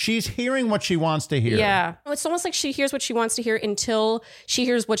 Yeah. She's hearing what she wants to hear. Yeah. It's almost like she hears what she wants to hear until she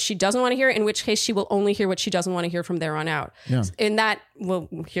hears what she doesn't want to hear, in which case she will only hear what she doesn't want to hear from there on out. Yeah. And that, well,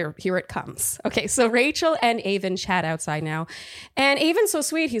 here it comes. Okay, so Rachel and Avon chat outside now. And Avon's so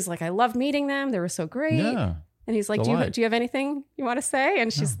sweet. He's like, I loved meeting them. They were so great. Yeah. And he's like, do you have anything you want to say?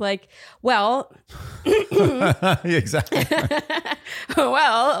 And she's like, well, exactly.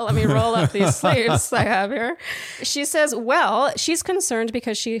 well, let me roll up these sleeves I have here. She says, well, she's concerned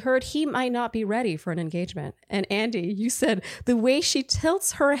because she heard he might not be ready for an engagement. And Andy, you said the way she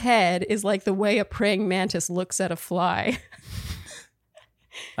tilts her head is like the way a praying mantis looks at a fly.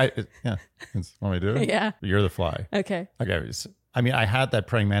 Want me to do it? Yeah. You're the fly. Okay. Okay. I mean, I had that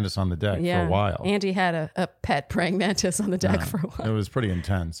praying mantis on the deck for a while. Andy had a pet praying mantis on the deck for a while. It was pretty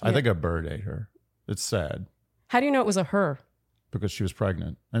intense. I think a bird ate her. It's sad. How do you know it was a her? Because she was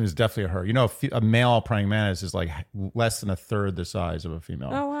pregnant. And it was definitely a her. You know, a male praying mantis is like less than a third the size of a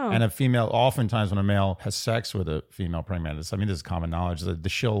female. Oh, wow. And a female, oftentimes when a male has sex with a female praying mantis, I mean, this is common knowledge, that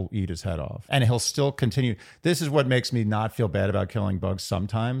she'll eat his head off. And he'll still continue. This is what makes me not feel bad about killing bugs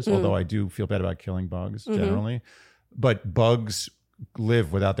sometimes, although I do feel bad about killing bugs generally. But bugs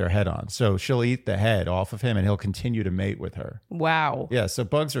live without their head on. So she'll eat the head off of him and he'll continue to mate with her. Wow. Yeah, so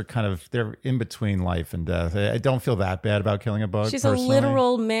bugs are they're in between life and death. I don't feel that bad about killing a bug. She's personally. a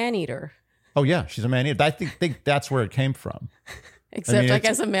literal man-eater. Oh, yeah, she's a man-eater. I think that's where it came from. Except I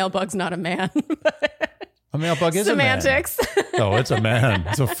guess a male bug's not a man. A male bug is Semantics. a man. Oh, it's a man.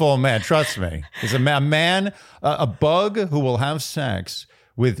 It's a full man. Trust me. It's a man, a bug who will have sex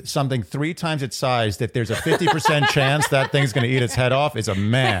with something 3 times its size, that there's a 50% chance that thing's going to eat its head off, is a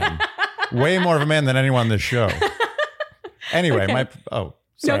man. Way more of a man than anyone on this show. Anyway,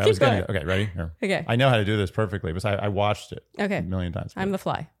 sorry. Keep going. Okay, ready? Here. Okay. I know how to do this perfectly because I watched it a million times. I'm the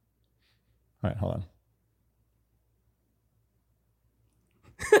fly. All right, hold on.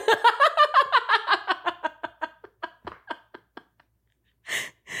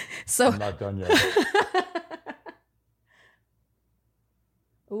 So I'm not done yet.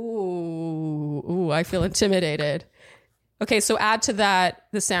 Ooh, I feel intimidated. Okay, so add to that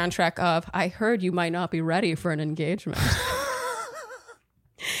the soundtrack of I heard you might not be ready for an engagement.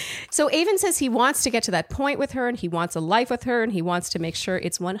 So Avon says he wants to get to that point with her and he wants a life with her and he wants to make sure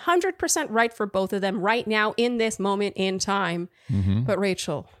it's 100% right for both of them right now in this moment in time. But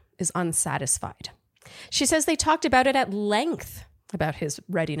Rachel is unsatisfied. She says they talked about it at length, about his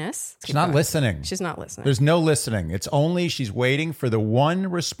readiness. She's not listening. She's not listening. There's no listening. It's only she's waiting for the one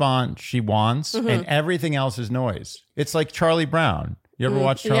response she wants, and everything else is noise. It's like Charlie Brown. You ever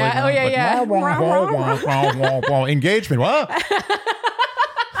watch Charlie Brown? Oh, yeah, Like, yeah. Engagement. What?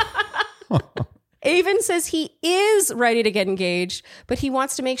 Avon says he is ready to get engaged, but he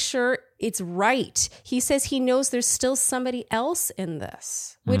wants to make sure it's right. He says he knows there's still somebody else in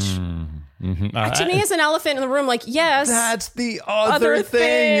this, which to me is an elephant in the room. Like, yes, that's the other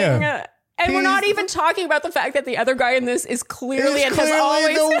thing. And we're not even talking about the fact that the other guy in this is clearly and has clearly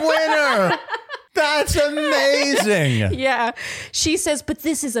always the winner. That's amazing. Yeah. She says, but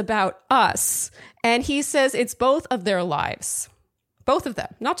this is about us. And he says it's both of their lives. Both of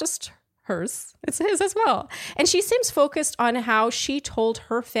them, not just hers. It's his as well. And she seems focused on how she told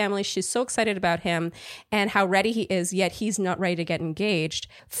her family she's so excited about him and how ready he is, yet he's not ready to get engaged.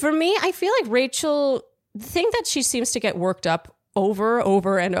 For me, I feel like Rachel, the thing that she seems to get worked up over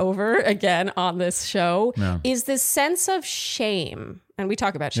and over again on this show is this sense of shame. And we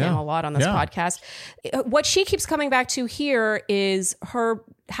talk about shame a lot on this podcast. What she keeps coming back to here is her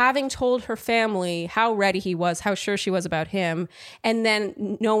having told her family how ready he was, how sure she was about him, and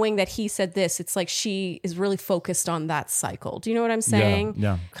then knowing that he said this, it's like she is really focused on that cycle. Do you know what I'm saying?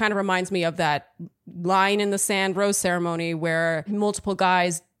 Yeah. Kind of reminds me of that line in the sand rose ceremony where multiple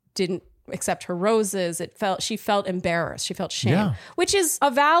guys didn't accept her roses. She felt embarrassed. She felt shame, which is a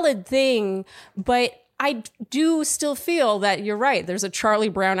valid thing, but I do still feel that you're right. There's a Charlie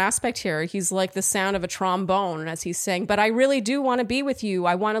Brown aspect here. He's like the sound of a trombone as he's saying, but I really do want to be with you.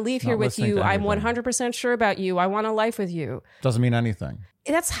 I want to leave here with you. I'm 100% sure about you. I want a life with you. Doesn't mean anything.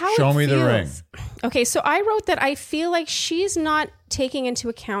 That's how Show it me feels. the ring. Okay, so I wrote that I feel like she's not taking into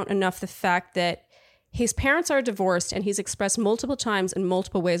account enough the fact that his parents are divorced and he's expressed multiple times in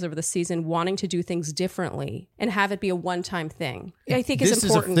multiple ways over the season wanting to do things differently and have it be a one-time thing. I think is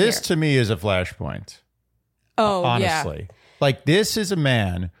important This here. to me is a flashpoint. Oh, honestly. Like, this is a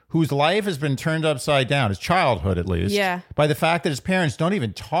man whose life has been turned upside down, his childhood at least, by the fact that his parents don't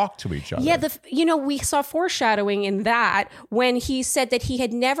even talk to each other. Yeah, we saw foreshadowing in that when he said that he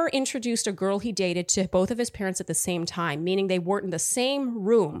had never introduced a girl he dated to both of his parents at the same time, meaning they weren't in the same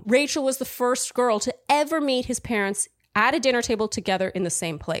room. Rachel was the first girl to ever meet his parents at a dinner table together in the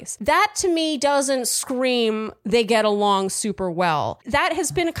same place. That to me doesn't scream they get along super well. That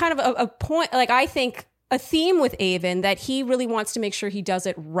has been kind of a point, like I think a theme with Avon, that he really wants to make sure he does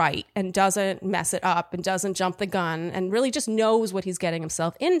it right and doesn't mess it up and doesn't jump the gun and really just knows what he's getting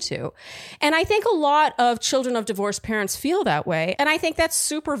himself into. And I think a lot of children of divorced parents feel that way. And I think that's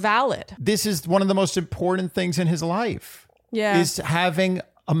super valid. This is one of the most important things in his life. Yeah. Is having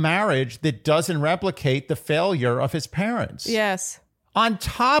a marriage that doesn't replicate the failure of his parents. Yes. On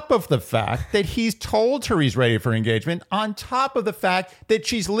top of the fact that he's told her he's ready for engagement, on top of the fact that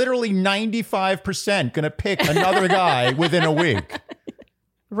she's literally 95% going to pick another guy within a week.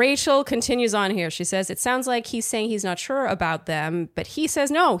 Rachel continues on here. She says, it sounds like he's saying he's not sure about them, but he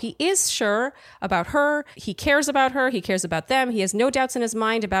says, no, he is sure about her. He cares about her. He cares about them. He has no doubts in his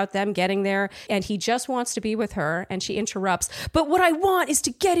mind about them getting there, and he just wants to be with her. And she interrupts, but what I want is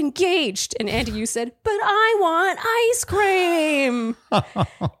to get engaged. And Andy, you said, but I want ice cream.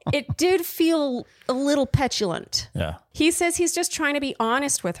 It did feel a little petulant. Yeah. He says he's just trying to be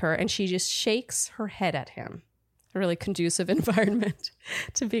honest with her, and she just shakes her head at him. A really conducive environment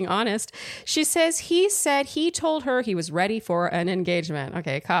to being honest. She says he said he told her he was ready for an engagement.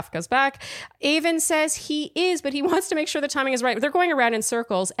 Okay, Kafka's back. Avon says he is, but he wants to make sure the timing is right. They're going around in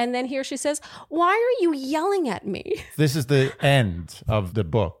circles. And then here she says, why are you yelling at me? This is the end of the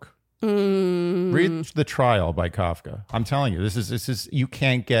book. Read The Trial by Kafka. I'm telling you, this is you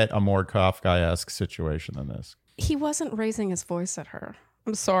can't get a more Kafka-esque situation than this. He wasn't raising his voice at her.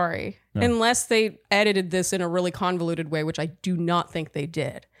 I'm sorry. No. Unless they edited this in a really convoluted way, which I do not think they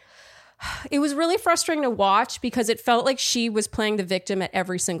did. It was really frustrating to watch because it felt like she was playing the victim at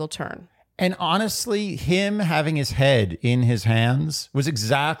every single turn. And honestly, him having his head in his hands was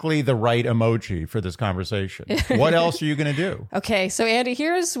exactly the right emoji for this conversation. What else are you going to do? Okay, so Andy,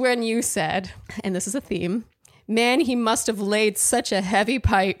 here's when you said, and this is a theme, man, he must have laid such a heavy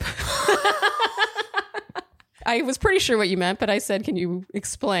pipe. I was pretty sure what you meant, but I said, can you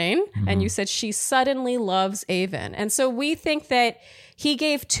explain? Mm-hmm. And you said she suddenly loves Avon. And so we think that he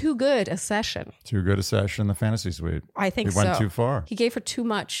gave too good a session. Too good a session in the fantasy suite. I think so. He went too far. He gave her too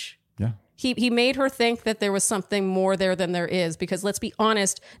much. Yeah. He made her think that there was something more there than there is, because let's be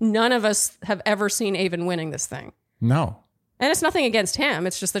honest, none of us have ever seen Avon winning this thing. No. And it's nothing against him.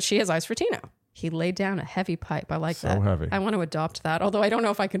 It's just that she has eyes for Tino. He laid down a heavy pipe. I like that. So heavy. I want to adopt that, although I don't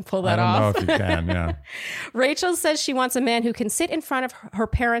know if I can pull that off. I don't know if you can, yeah. Rachel says she wants a man who can sit in front of her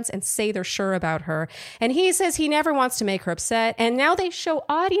parents and say they're sure about her. And he says he never wants to make her upset. And now they show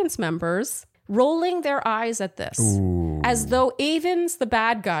audience members rolling their eyes at this. Ooh. As though Avon's the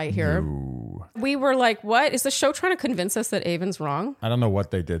bad guy here. Ooh. We were like, what? Is the show trying to convince us that Avon's wrong? I don't know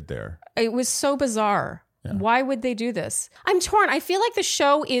what they did there. It was so bizarre. Yeah. Why would they do this? I'm torn. I feel like the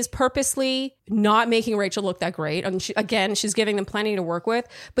show is purposely not making Rachel look that great. And she's giving them plenty to work with.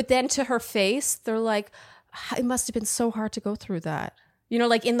 But then to her face, they're like, it must have been so hard to go through that. You know,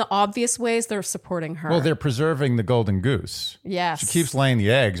 like in the obvious ways, they're supporting her. Well, they're preserving the golden goose. Yes. She keeps laying the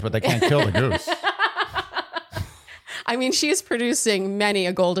eggs, but they can't kill the goose. I mean, she's producing many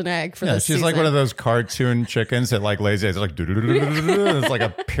a golden egg for this she's season. like one of those cartoon chickens that like lays eggs. It's like, it's like a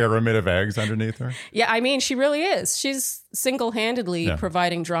pyramid of eggs underneath her. Yeah, I mean, she really is. She's single-handedly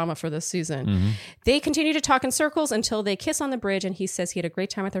providing drama for this season. Mm-hmm. They continue to talk in circles until they kiss on the bridge, and he says he had a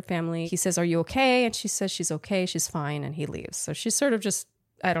great time with her family. He says, are you okay? And she says she's okay, she's fine, and he leaves. So she's sort of just,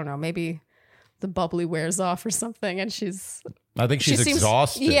 I don't know, maybe the bubbly wears off or something, and I think she's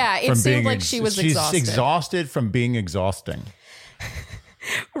exhausted. Yeah, it seemed like she was exhausted. She's exhausted from being exhausting.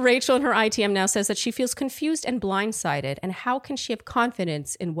 Rachel in her ITM now says that she feels confused and blindsided, and how can she have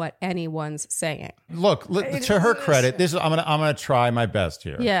confidence in what anyone's saying? Look to her credit, I'm gonna try my best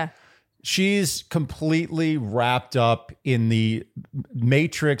here. Yeah. She's completely wrapped up in the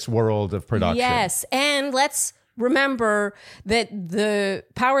Matrix world of production. Yes, and let's remember that the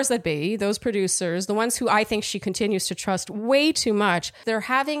powers that be, those producers, the ones who I think she continues to trust way too much, they're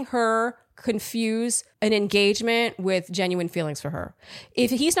having her confuse an engagement with genuine feelings for her. If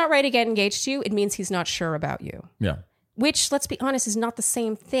he's not ready to get engaged to you, it means he's not sure about you. Yeah. Which, let's be honest, is not the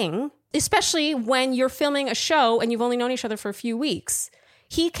same thing, especially when you're filming a show and you've only known each other for a few weeks.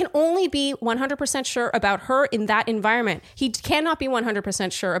 He can only be 100% sure about her in that environment. He cannot be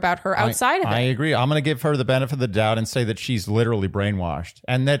 100% sure about her outside of it. I agree. I'm going to give her the benefit of the doubt and say that she's literally brainwashed.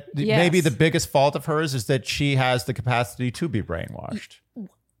 And that maybe the biggest fault of hers is that she has the capacity to be brainwashed.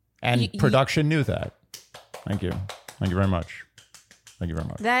 And production knew that. Thank you. Thank you very much. Thank you very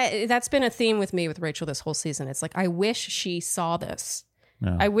much. That's been a theme with me with Rachel this whole season. It's like, I wish she saw this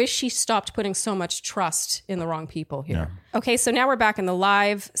Yeah. I wish she stopped putting so much trust in the wrong people here. Yeah. Okay, so now we're back in the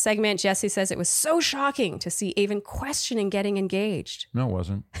live segment. Jesse says it was so shocking to see Avon questioning getting engaged. No, it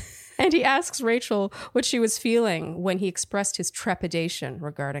wasn't. And he asks Rachel what she was feeling when he expressed his trepidation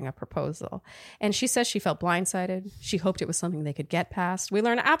regarding a proposal. And she says she felt blindsided. She hoped it was something they could get past. We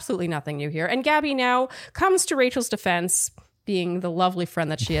learn absolutely nothing new here. And Gabby now comes to Rachel's defense, being the lovely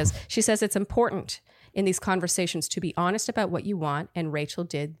friend that she is. She says it's important in these conversations to be honest about what you want, and Rachel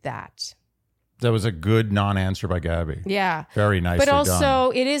did that. That was a good non-answer by Gabby. Yeah. Very nicely done. But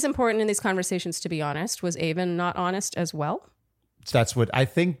also, done. It is important in these conversations to be honest. Was Avon not honest as well? That's what I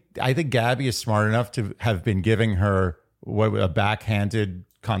think. I think Gabby is smart enough to have been giving her a backhanded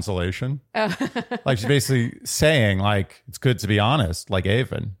consolation. Like she's basically saying, like, it's good to be honest, like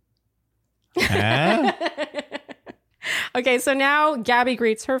Avon. Huh? Okay, so now Gabby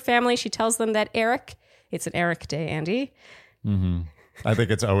greets her family. She tells them that it's an Eric day, Andy. Mm-hmm. I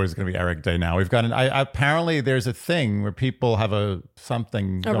think it's always going to be Eric Day now. We've got apparently there's a thing where people have a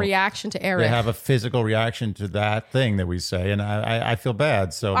reaction to Eric. They have a physical reaction to that thing that we say, and I feel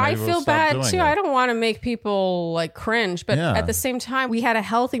bad. So maybe I feel bad too. It. I don't want to make people like cringe, but at the same time, we had a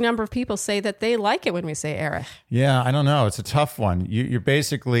healthy number of people say that they like it when we say Eric. Yeah, I don't know. It's a tough one. You're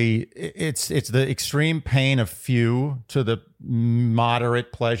basically it's the extreme pain of few to the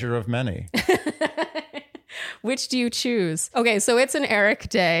moderate pleasure of many. Which do you choose? Okay, so it's an Eric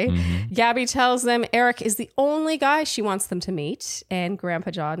day. Mm-hmm. Gabby tells them Eric is the only guy she wants them to meet, and Grandpa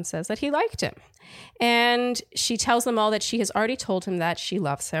John says that he liked him. And she tells them all that she has already told him that she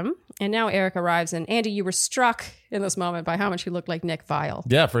loves him. And now Eric arrives, and Andy, you were struck in this moment by how much he looked like Nick Viall.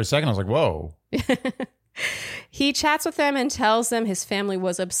 Yeah, for a second I was like, whoa. He chats with them and tells them his family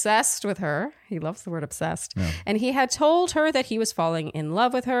was obsessed with her. He loves the word obsessed. Yeah. And he had told her that he was falling in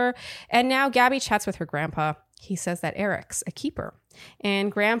love with her. And now Gabby chats with her grandpa. He says that Eric's a keeper.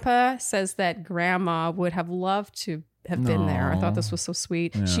 And Grandpa says that Grandma would have loved to have been there. I thought this was so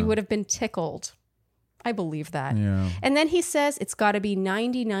sweet. Yeah. She would have been tickled. I believe that. Yeah. And then he says it's got to be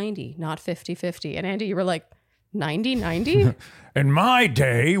 90-90, not 50-50. And Andy, you were like, 90-90? In my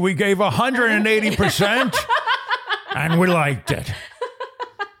day, we gave 180% and we liked it.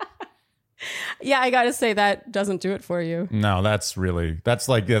 Yeah, I got to say that doesn't do it for you. No, that's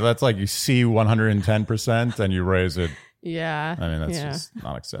like you see 110% and you raise it. Yeah. I mean, that's just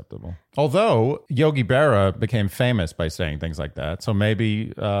not acceptable. Although Yogi Berra became famous by saying things like that. So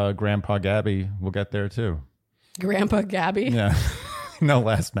maybe Grandpa Gabby will get there too. Grandpa Gabby? Yeah. No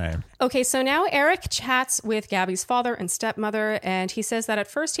last name. Okay, so now Eric chats with Gabby's father and stepmother, and he says that at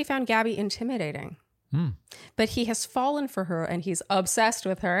first he found Gabby intimidating. But he has fallen for her and he's obsessed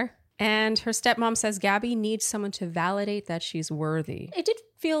with her. And her stepmom says Gabby needs someone to validate that she's worthy. It did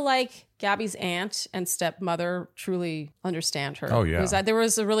feel like Gabby's aunt and stepmother truly understand her. Oh, yeah. There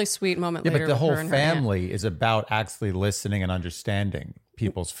was a really sweet moment later. Yeah, but the whole her family is about actually listening and understanding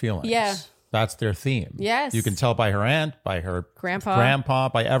people's feelings. Yeah. That's their theme. Yes. You can tell by her aunt, by her grandpa,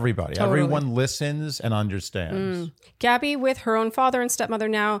 by everybody. Totally. Everyone listens and understands. Gabby, with her own father and stepmother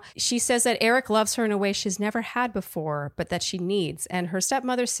now, she says that Eric loves her in a way she's never had before, but that she needs. And her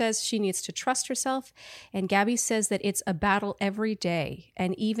stepmother says she needs to trust herself. And Gabby says that it's a battle every day.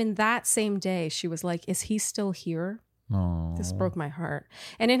 And even that same day, she was like, is he still here? Oh. This broke my heart.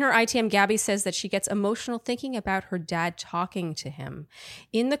 And in her ITM, Gabby says that she gets emotional thinking about her dad talking to him.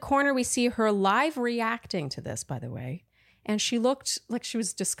 In the corner, we see her live reacting to this, by the way. And she looked like she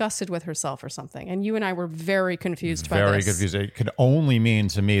was disgusted with herself or something. And you and I were very confused by this. Very confused. It could only mean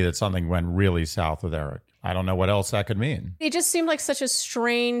to me that something went really south with Eric. I don't know what else that could mean. It just seemed like such a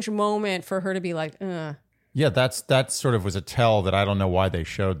strange moment for her to be like, ugh. Yeah, that sort of was a tell that I don't know why they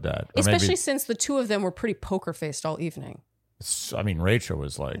showed that. Or especially since the two of them were pretty poker-faced all evening. I mean, Rachel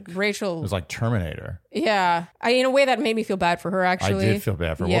was like Terminator. Yeah. In a way that made me feel bad for her, actually. I did feel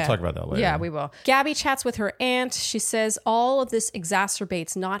bad for her. Yeah. We'll talk about that later. Yeah, we will. Gabby chats with her aunt. She says all of this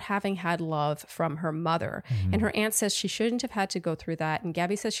exacerbates not having had love from her mother. Mm-hmm. And her aunt says she shouldn't have had to go through that. And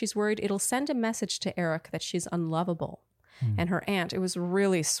Gabby says she's worried it'll send a message to Eric that she's unlovable. And her aunt, it was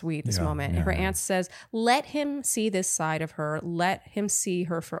really sweet, this moment. And her aunt says, let him see this side of her. Let him see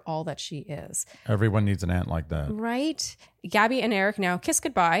her for all that she is. Everyone needs an aunt like that. Right? Gabby and Eric now kiss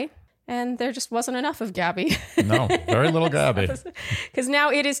goodbye. And there just wasn't enough of Gabby. No, very little Gabby. Because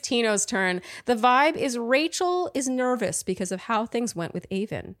now it is Tino's turn. The vibe is Rachel is nervous because of how things went with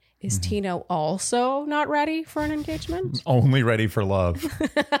Avon. Is Tino also not ready for an engagement? Only ready for love.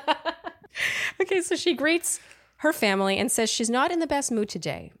 Okay, so she greets her family and says she's not in the best mood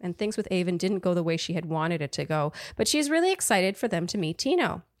today and things with Avon didn't go the way she had wanted it to go, but she's really excited for them to meet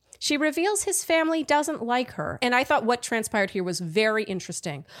Tino. She reveals his family doesn't like her. And I thought what transpired here was very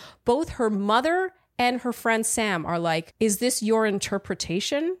interesting. Both her mother and her friend Sam are like, is this your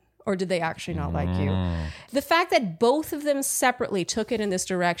interpretation? Or did they actually not like you? The fact that both of them separately took it in this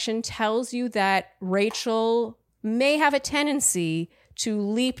direction tells you that Rachel may have a tendency to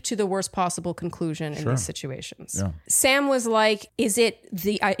leap to the worst possible conclusion in these situations. Yeah. Sam was like, is it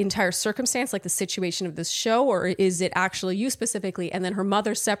the entire circumstance, like the situation of this show, or is it actually you specifically? And then her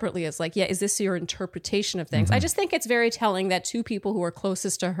mother separately is like, yeah, is this your interpretation of things? I just think it's very telling that two people who are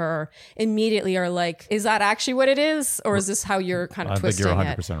closest to her immediately are like, is that actually what it is? Or is this how you're kind of twisting it?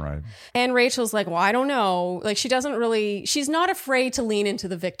 I think you're 100% right. And Rachel's like, well, I don't know. Like, she's not afraid to lean into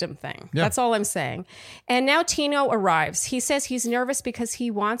the victim thing. Yeah. That's all I'm saying. And now Tino arrives. He says he's nervous because he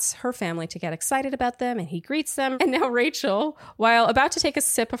wants her family to get excited about them, and he greets them. And now Rachel, while about to take a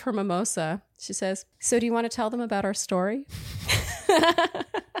sip of her mimosa, she says, so do you want to tell them about our story?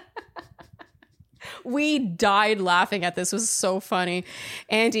 We died laughing at this. It was so funny.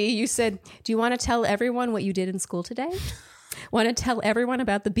 Andy, you said, do you want to tell everyone what you did in school today? Want to tell everyone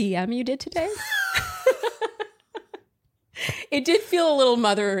about the BM you did today? It did feel a little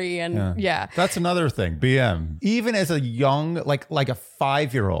mothery, and yeah. That's another thing. BM. Even as a young, like a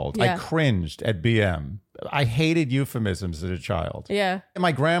 5-year-old, I cringed at BM. I hated euphemisms as a child. Yeah. And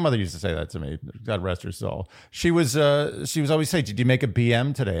my grandmother used to say that to me. God rest her soul. She was always saying, "Did you make a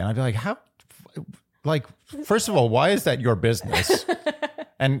BM today?" And I'd be like, "How? Like, first of all, why is that your business?"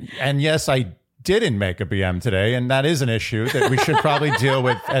 and yes, I didn't make a BM today, and that is an issue that we should probably deal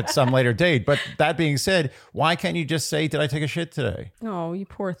with at some later date. But that being said, why can't you just say, did I take a shit today? Oh, you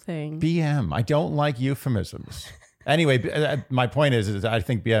poor thing. BM. I don't like euphemisms. Anyway, my point is I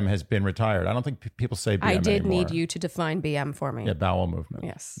think BM has been retired. I don't think people say BM I did anymore. need you to define BM for me. Yeah, bowel movement.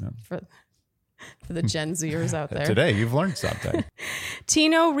 Yes. Yeah. For the Gen Zers out there. Today, you've learned something.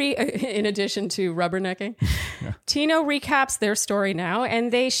 Tino, in addition to rubbernecking, Tino recaps their story now,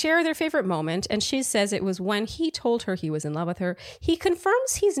 and they share their favorite moment. And she says it was when he told her he was in love with her. He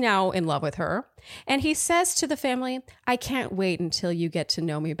confirms he's now in love with her. And he says to the family, I can't wait until you get to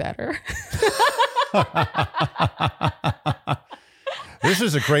know me better. This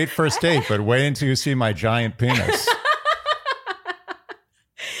is a great first date, but wait until you see my giant penis.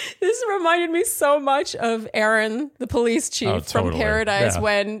 This reminded me so much of Aaron, the police chief from Paradise,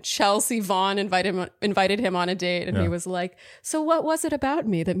 when Chelsea Vaughn invited him on a date, and he was like, so what was it about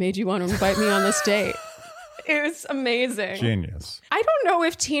me that made you want to invite me on this date? It was amazing. Genius. I don't know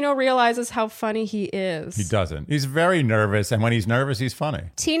if Tino realizes how funny he is. He doesn't. He's very nervous, and when he's nervous, he's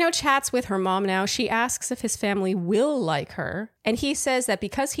funny. Tino chats with her mom now. She asks if his family will like her, and he says that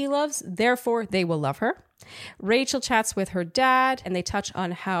because he loves, therefore they will love her. Rachel chats with her dad, and they touch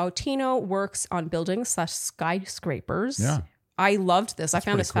on how Tino works on buildings / skyscrapers. Yeah. I loved this. That's I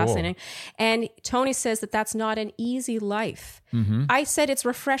found this fascinating. And Tony says that that's not an easy life. Mm-hmm. I said it's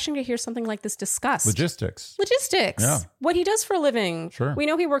refreshing to hear something like this discussed. Logistics. Yeah. What he does for a living. Sure. We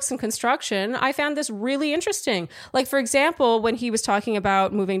know he works in construction. I found this really interesting. Like, for example, when he was talking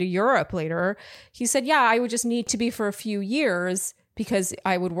about moving to Europe later, he said, yeah, I would just need to be for a few years because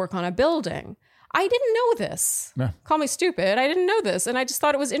I would work on a building. I didn't know this. Yeah. Call me stupid. I didn't know this. And I just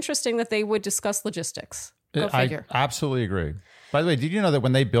thought it was interesting that they would discuss logistics. Go figure. I absolutely agree. By the way, did you know that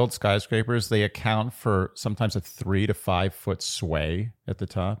when they build skyscrapers, they account for sometimes a 3 to 5 foot sway at the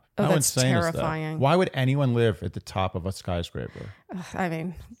top? Oh, How that's insane terrifying. Is that? Why would anyone live at the top of a skyscraper? I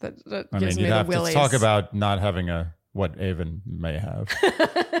mean, that gives me the willies. Let's talk about not having what Avon may have.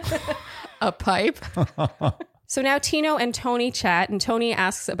 A pipe. So now Tino and Tony chat, and Tony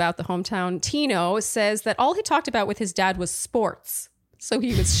asks about the hometown. Tino says that all he talked about with his dad was sports. So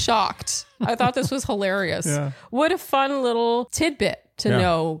he was shocked. I thought this was hilarious. Yeah. What a fun little tidbit to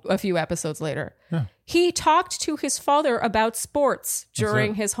know a few episodes later. Yeah. He talked to his father about sports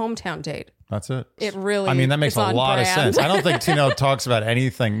during his hometown date. That's it. It really, I mean, that makes a lot of sense. I don't think Tino talks about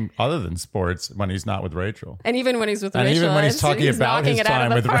anything other than sports when he's not with Rachel. And even when he's with Rachel. And even when he's talking about his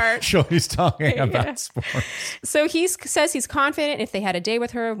time with Rachel, he's talking about sports. So he says he's confident if they had a day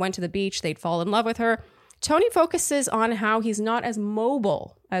with her, went to the beach, they'd fall in love with her. Tony focuses on how he's not as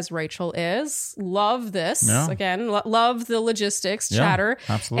mobile as Rachel is. Love this. Yeah. Again, love the logistics chatter.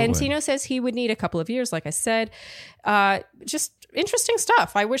 Absolutely. And Tino says he would need a couple of years, like I said. Just interesting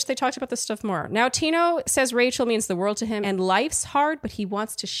stuff. I wish they talked about this stuff more. Now, Tino says Rachel means the world to him and life's hard, but he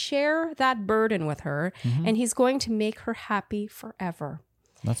wants to share that burden with her, and he's going to make her happy forever.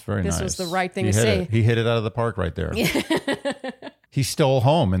 That's very nice. This was the right thing to say. He hit it out of the park right there. He stole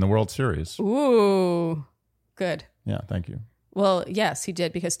home in the World Series. Ooh. Good. Yeah, thank you. Well, yes, he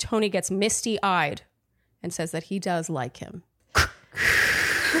did, because Tony gets misty-eyed and says that he does like him.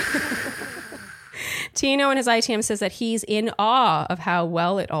 Tino in his ITM says that he's in awe of how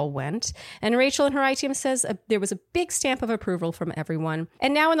well it all went. And Rachel in her ITM says there was a big stamp of approval from everyone.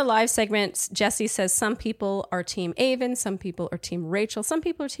 And now in the live segment, Jesse says some people are Team Avon, some people are Team Rachel, some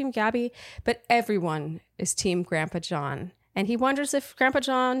people are Team Gabby, but everyone is Team Grandpa John. And he wonders if Grandpa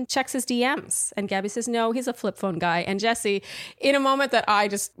John checks his DMs. And Gabby says, no, he's a flip phone guy. And Jesse, in a moment that I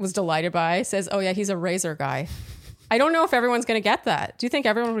just was delighted by, says, oh yeah, he's a razor guy. I don't know if everyone's going to get that. Do you think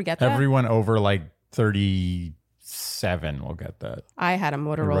everyone would get that? Everyone over like 37 will get that. I had a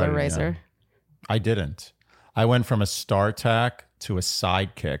Motorola razor. I didn't. I went from a StarTAC to a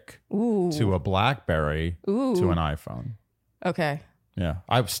Sidekick to a BlackBerry to an iPhone. Okay. Yeah,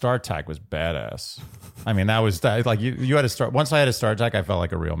 StarTAC was badass. I mean, that was like you had to start. Once I had a StarTAC, I felt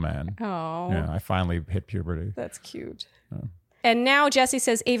like a real man. Oh, yeah, I finally hit puberty. That's cute. Yeah. And now Jesse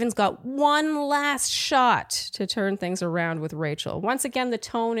says Avon's got one last shot to turn things around with Rachel. Once again, the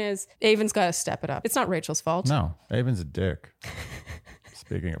tone is Avon's got to step it up. It's not Rachel's fault. No, Avon's a dick.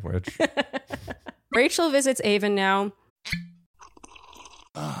 Speaking of which, Rachel visits Avon now.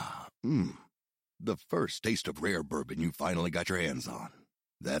 The first taste of rare bourbon you finally got your hands on.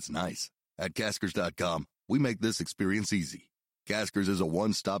 That's nice. At Caskers.com, we make this experience easy. Caskers is a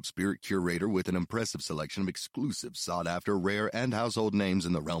one-stop spirit curator with an impressive selection of exclusive, sought-after, rare, and household names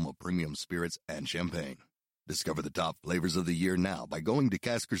in the realm of premium spirits and champagne. Discover the top flavors of the year now by going to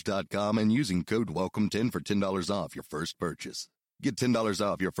Caskers.com and using code WELCOME10 for $10 off your first purchase. Get $10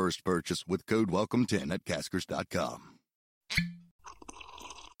 off your first purchase with code WELCOME10 at Caskers.com.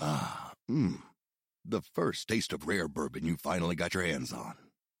 The first taste of rare bourbon you finally got your hands on.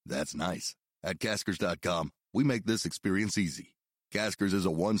 That's nice. At Caskers.com, we make this experience easy. Caskers is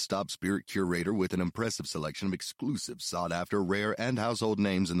a one-stop spirit curator with an impressive selection of exclusive, sought-after, rare, and household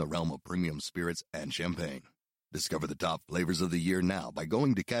names in the realm of premium spirits and champagne. Discover the top flavors of the year now by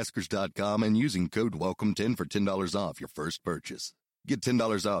going to Caskers.com and using code WELCOME10 for $10 off your first purchase. Get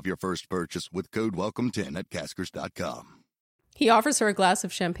 $10 off your first purchase with code WELCOME10 at Caskers.com. He offers her a glass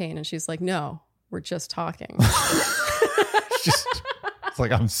of champagne and she's like, no. We're just talking. It's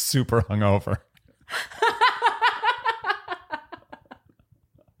like I'm super hungover.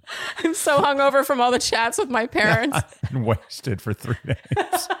 I'm so hungover from all the chats with my parents. I've been wasted for 3 days.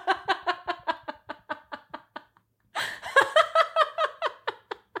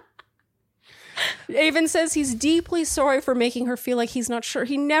 Avon says he's deeply sorry for making her feel like he's not sure.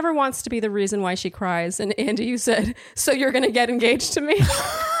 He never wants to be the reason why she cries. And Andy, you said, so you're going to get engaged to me?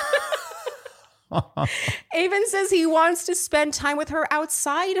 Avon says he wants to spend time with her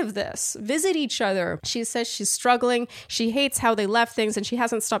outside of this, visit each other. She says she's struggling. She hates how they left things and she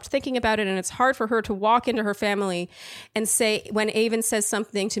hasn't stopped thinking about it. And it's hard for her to walk into her family and say, when Avon says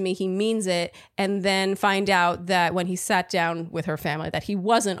something to me, he means it. And then find out that when he sat down with her family, that he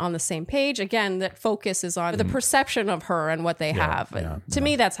wasn't on the same page. Again, that focus is on the perception of her and what they have. To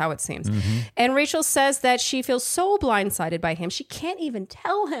me, that's how it seems. And Rachel says that she feels so blindsided by him. She can't even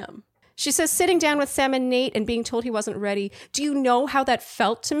tell him. She says, sitting down with Sam and Nate and being told he wasn't ready. Do you know how that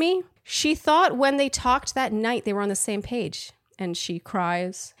felt to me? She thought when they talked that night, they were on the same page. And she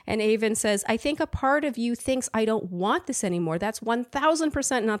cries. And Avon says, I think a part of you thinks I don't want this anymore. That's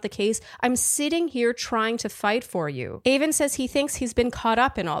 1000% not the case. I'm sitting here trying to fight for you. Avon says he thinks he's been caught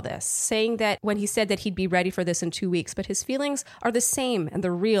up in all this, saying that when he said that he'd be ready for this in 2 weeks, but his feelings are the same and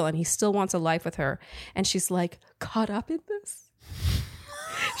they're real and he still wants a life with her. And she's like, caught up in this?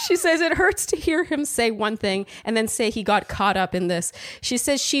 She says it hurts to hear him say one thing and then say he got caught up in this. She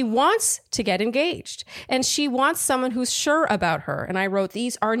says she wants to get engaged and she wants someone who's sure about her. And I wrote,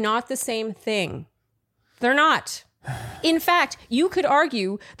 these are not the same thing. They're not. In fact, you could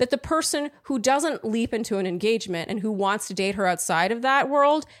argue that the person who doesn't leap into an engagement and who wants to date her outside of that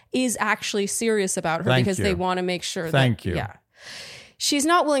world is actually serious about her because they want to make sure Thank you. Yeah. She's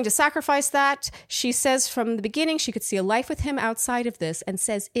not willing to sacrifice that. She says from the beginning she could see a life with him outside of this and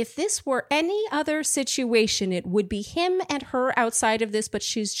says if this were any other situation, it would be him and her outside of this, but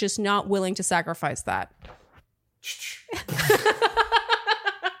she's just not willing to sacrifice that.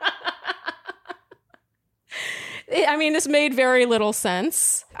 I mean, this made very little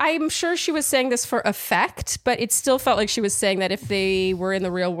sense. I'm sure she was saying this for effect, but it still felt like she was saying that if they were in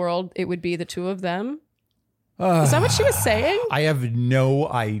the real world, it would be the two of them. Is that what she was saying? I have no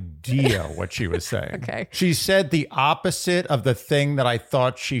idea what she was saying. Okay. She said the opposite of the thing that I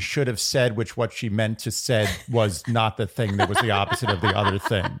thought she should have said, which what she meant to said was not the thing that was the opposite of the other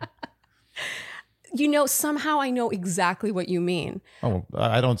thing. somehow I know exactly what you mean. Oh,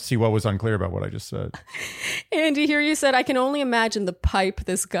 I don't see what was unclear about what I just said. Andy, here you said, I can only imagine the pipe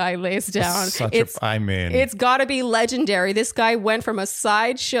this guy lays down. It's got to be legendary. This guy went from a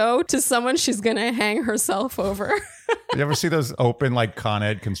sideshow to someone she's going to hang herself over. You ever see those open like Con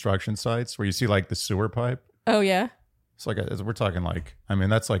Ed construction sites where you see like the sewer pipe? Oh, yeah. It's like, we're talking like, I mean,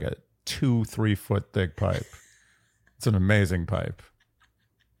 that's like a 2-3 foot thick pipe. It's an amazing pipe.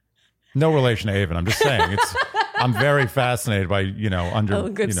 No relation to Avon. I'm just saying I'm very fascinated by,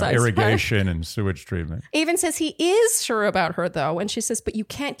 irrigation and sewage treatment. Avon says he is sure about her though. And she says, but you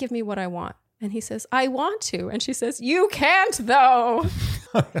can't give me what I want. And he says, I want to. And she says, you can't though.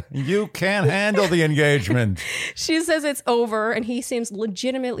 You can't handle the engagement. She says it's over. And he seems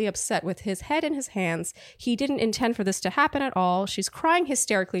legitimately upset with his head in his hands. He didn't intend for this to happen at all. She's crying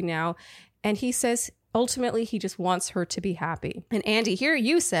hysterically now. And he says, ultimately, he just wants her to be happy. And Andy, here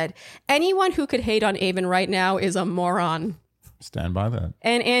you said, anyone who could hate on Avon right now is a moron. Stand by that.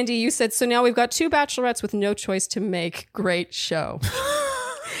 And Andy, you said, so now we've got 2 bachelorettes with no choice to make. Great show.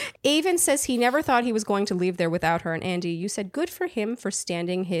 Avon says he never thought he was going to leave there without her. And Andy, you said, good for him for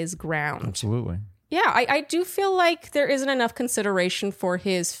standing his ground. Absolutely. Yeah, I do feel like there isn't enough consideration for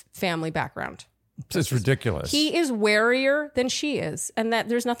his family background. It's ridiculous. He is warier than she is, and that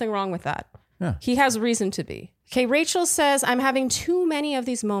there's nothing wrong with that. Yeah. He has reason to be. Okay, Rachel says, I'm having too many of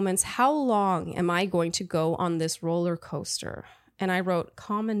these moments. How long am I going to go on this roller coaster? And I wrote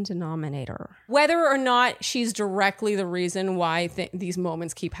common denominator. Whether or not she's directly the reason why these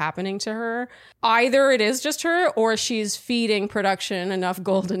moments keep happening to her, either it is just her or she's feeding production enough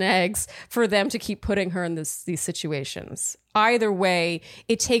golden eggs for them to keep putting her in these situations. Either way,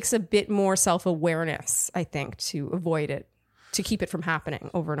 it takes a bit more self-awareness, I think, to avoid it, to keep it from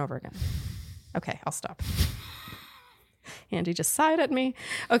happening over and over again. Okay, I'll stop. Andy just sighed at me.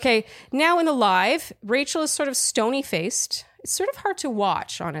 Okay, now in the live, Rachel is sort of stony-faced. It's sort of hard to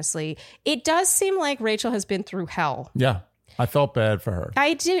watch, honestly. It does seem like Rachel has been through hell. Yeah, I felt bad for her.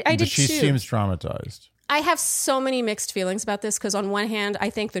 I did too. She seems traumatized. I have so many mixed feelings about this because on one hand, I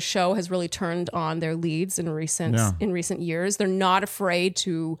think the show has really turned on their leads in recent years. They're not afraid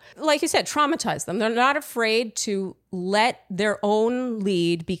to, like you said, traumatize them. They're not afraid to let their own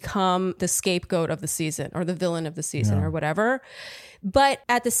lead become the scapegoat of the season or the villain of the season or whatever. But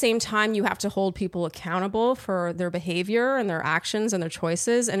at the same time, you have to hold people accountable for their behavior and their actions and their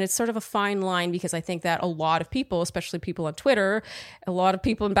choices. And it's sort of a fine line because I think that a lot of people, especially people on Twitter, a lot of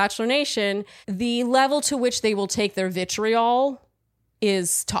people in Bachelor Nation, the level to which they will take their vitriol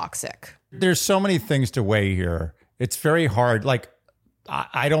is toxic. There's so many things to weigh here. It's very hard. Like,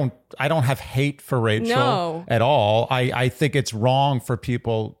 I don't have hate for Rachel at all. I think it's wrong for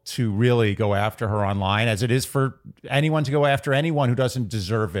people to really go after her online, as it is for anyone to go after anyone who doesn't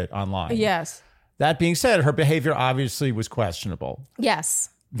deserve it online. Yes. That being said, her behavior obviously was questionable. Yes.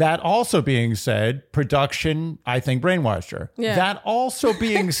 That also being said, production, I think, brainwashed her. Yeah. That also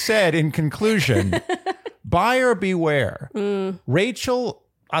being said, in conclusion, buyer beware. Rachel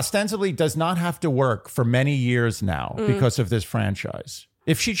ostensibly does not have to work for many years now because of this franchise,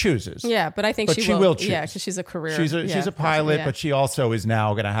 if she chooses. Yeah, but I think she will choose. Yeah, because she's a career. She's a pilot, but she also is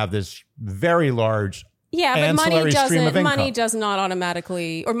now going to have this very large but money does not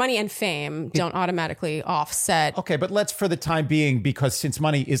automatically, or money and fame don't automatically offset. Okay, but let's, for the time being, because since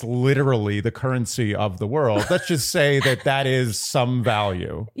money is literally the currency of the world, let's just say that is some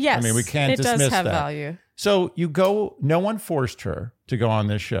value. Yes, I mean, we can't dismiss that. It does have value. So no one forced her to go on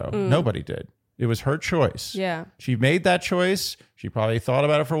this show. Nobody did. It was her choice. Yeah. She made that choice. She probably thought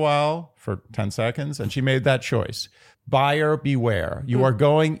about it for a while, for 10 seconds, and she made that choice. Buyer beware. You are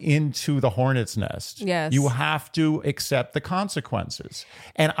going into the hornet's nest. Yes. You have to accept the consequences.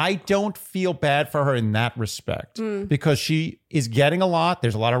 And I don't feel bad for her in that respect because she is getting a lot.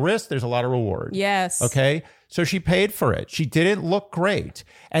 There's a lot of risk. There's a lot of reward. Yes. Okay. So she paid for it. She didn't look great.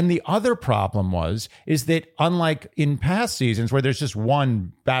 And the other problem is that unlike in past seasons where there's just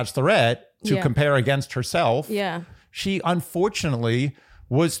one bachelorette to compare against herself, she unfortunately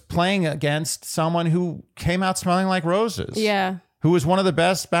was playing against someone who came out smelling like roses. Yeah. Who was one of the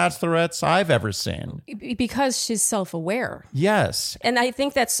best bachelorettes I've ever seen. Because she's self-aware. Yes. And I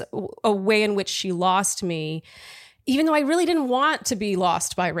think that's a way in which she lost me. Even though I really didn't want to be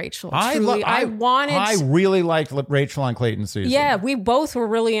lost by Rachel. I really liked Rachel on Clayton's season. Yeah, we both were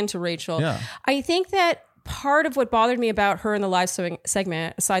really into Rachel. Yeah. I think that part of what bothered me about her in the live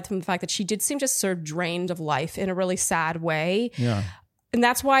segment, aside from the fact that she did seem just sort of drained of life in a really sad way. Yeah. And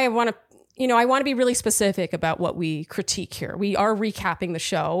that's why I want to I want to be really specific about what we critique here. We are recapping the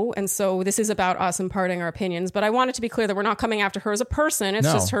show. And so this is about us imparting our opinions. But I want it to be clear that we're not coming after her as a person.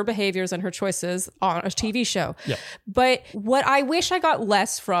 It's just her behaviors and her choices on a TV show. Yeah. But what I wish I got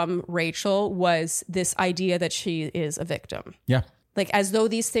less from Rachel was this idea that she is a victim. Yeah. Like as though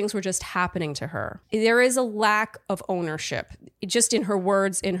these things were just happening to her. There is a lack of ownership just in her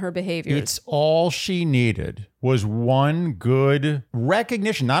words, in her behavior. It's all she needed was one good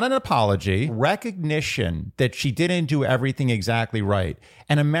recognition, not an apology, recognition that she didn't do everything exactly right.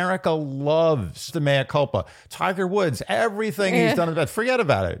 And America loves the mea culpa. Tiger Woods, everything he's done is bad. Forget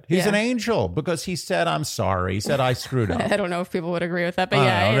about it. He's an angel because he said, I'm sorry. He said, I screwed up. I don't know if people would agree with that,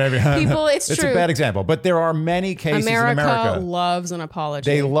 but people, it's true. It's a bad example, but there are many cases in America. America loves an apology.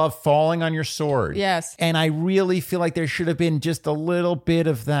 They love falling on your sword. Yes. And I really feel like there should have been just a little bit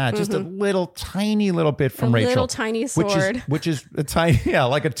of that, just a little tiny little bit from Rachel. Little tiny sword. Which is a tiny,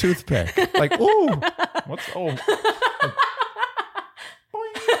 like a toothpick. Like, ooh,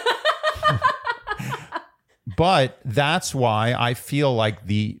 But that's why I feel like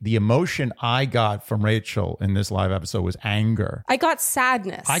the emotion I got from Rachel in this live episode was anger. I got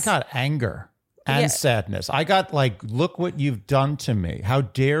sadness. I got anger. And sadness. I got like, look what you've done to me. How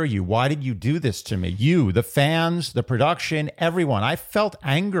dare you? Why did you do this to me? You, the fans, the production, everyone. I felt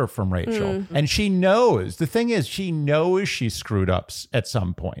anger from Rachel. And she knows. The thing is, she knows she screwed up at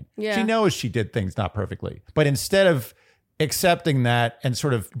some point. Yeah. She knows she did things not perfectly. But instead of accepting that and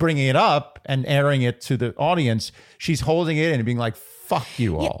sort of bringing it up and airing it to the audience, she's holding it in and being like, fuck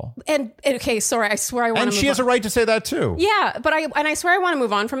you all. Yeah. And okay, sorry, I swear I want to And she has a right to say that too. Yeah, but I swear I want to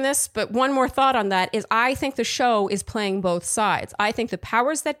move on from this, but one more thought on that is I think the show is playing both sides. I think the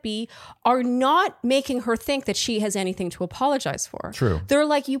powers that be are not making her think that she has anything to apologize for. True. They're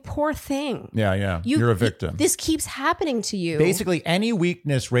like, you poor thing. Yeah. You're a victim. This keeps happening to you. Basically, any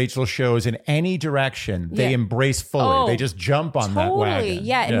weakness Rachel shows in any direction, they embrace fully. They just jump on that wagon.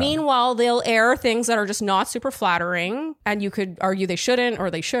 Yeah. And meanwhile, they'll air things that are just not super flattering, and you could argue they shouldn't or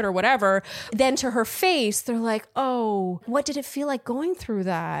they should or whatever. Then to her face, they're like, oh, what did it feel like going through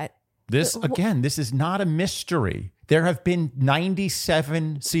that? This is not a mystery. There have been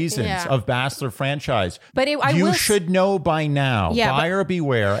 97 seasons of Bachelor franchise. But you should know by now. Yeah, buyer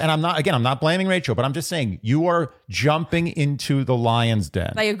beware. And I'm not blaming Rachel, but I'm just saying you are jumping into the lion's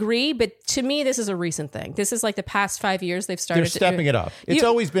den. I agree, but to me, this is a recent thing. This is like the past 5 years they've started. They're stepping it up. It's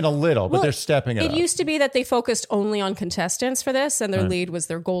always been a little, but they're stepping it up. It used to be that they focused only on contestants for this, and their lead was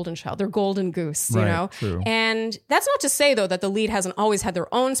their golden child, their golden goose, you know? True. And that's not to say, though, that the lead hasn't always had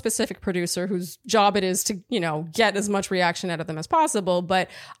their own specific producer whose job it is to, get as much reaction out of them as possible. But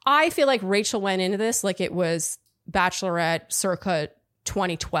I feel like Rachel went into this like it was Bachelorette circa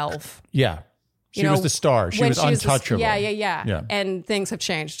 2012. Yeah. She was the star. She was untouchable. Yeah. And things have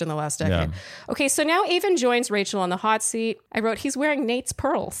changed in the last decade. Yeah. Okay, so now Avon joins Rachel on the hot seat. I wrote, he's wearing Nate's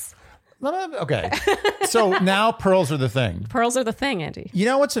pearls. Okay. So now pearls are the thing. Pearls are the thing, Andy. You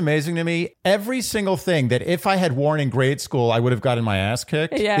know what's amazing to me? Every single thing that if I had worn in grade school, I would have gotten my ass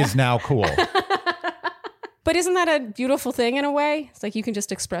kicked is now cool. But isn't that a beautiful thing in a way? It's like you can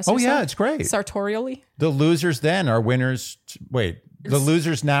just express yourself. Oh, yeah, it's great. Sartorially. The losers then are winners. The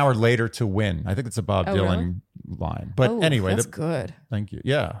losers now are later to win. I think it's a Bob Dylan line. But anyway. That's good. Thank you.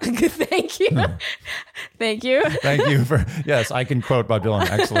 Yeah. Thank you. Thank you. Thank you for, yes, I can quote Bob Dylan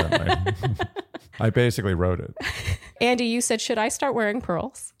excellently. I basically wrote it. Andy, you said, should I start wearing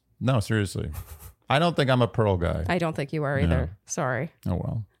pearls? No, seriously. I don't think I'm a pearl guy. I don't think you are either. Sorry. Oh,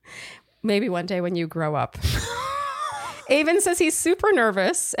 well. Maybe one day when you grow up. Avon says he's super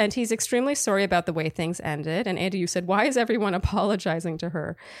nervous and he's extremely sorry about the way things ended. And Andy, you said, why is everyone apologizing to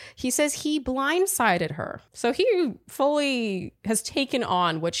her? He says he blindsided her. So he fully has taken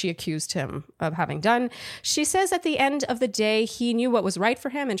on what she accused him of having done. She says at the end of the day, he knew what was right for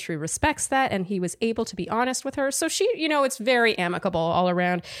him and she respects that. And he was able to be honest with her. So she, it's very amicable all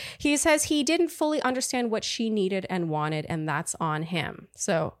around. He says he didn't fully understand what she needed and wanted, and that's on him.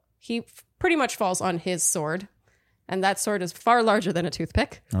 So he pretty much falls on his sword. And that sword is far larger than a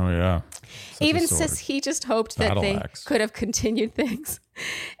toothpick. Oh, yeah. Even says he just hoped that they could have continued things.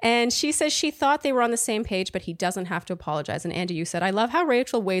 And she says she thought they were on the same page, but he doesn't have to apologize. And Andy, you said, I love how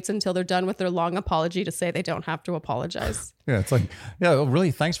Rachel waits until they're done with their long apology to say they don't have to apologize. Yeah, it's like,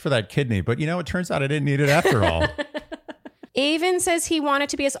 really, thanks for that kidney. But, it turns out I didn't need it after all. Avon says he wanted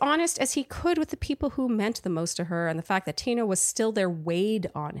to be as honest as he could with the people who meant the most to her, and the fact that Tina was still there weighed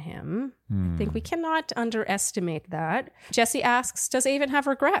on him. I think we cannot underestimate that. Jesse asks, does Avon have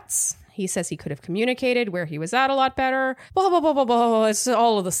regrets? He says he could have communicated where he was at a lot better. Blah, blah, blah, blah, blah. It's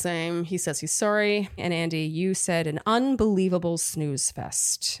all of the same. He says he's sorry. And Andy, you said an unbelievable snooze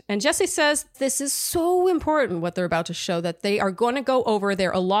fest. And Jesse says this is so important, what they're about to show, that they are going to go over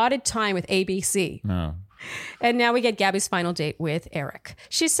their allotted time with ABC. No. And now we get Gabby's final date with Eric.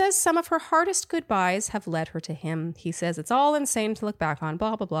 She says some of her hardest goodbyes have led her to him. He says it's all insane to look back on,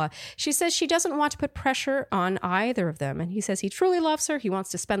 blah, blah, blah. She says she doesn't want to put pressure on either of them. And he says he truly loves her. He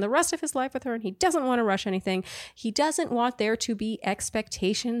wants to spend the rest of his life with her, and he doesn't want to rush anything. He doesn't want there to be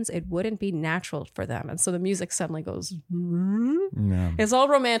expectations. It wouldn't be natural for them. And so the music suddenly goes, It's all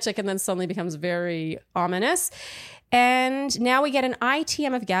romantic and then suddenly becomes very ominous. And now we get an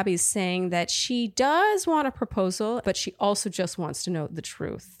ITM of Gabby's saying that she does want a proposal, but she also just wants to know the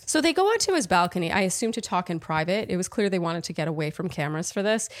truth. So they go onto his balcony, I assume to talk in private. It was clear they wanted to get away from cameras for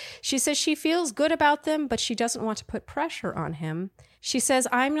this. She says she feels good about them, but she doesn't want to put pressure on him. She says,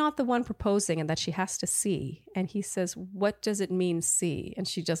 I'm not the one proposing, and that she has to see. And he says, what does it mean, see? And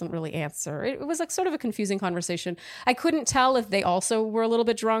she doesn't really answer. It was like sort of a confusing conversation. I couldn't tell if they also were a little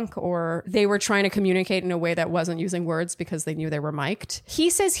bit drunk or they were trying to communicate in a way that wasn't using words because they knew they were mic'd.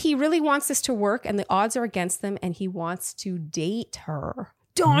 He says he really wants this to work and the odds are against them, and he wants to date her.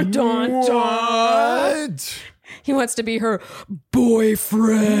 Dun, dun, dun. What? He wants to be her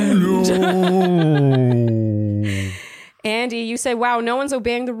boyfriend. No. Andy, you say, wow, no one's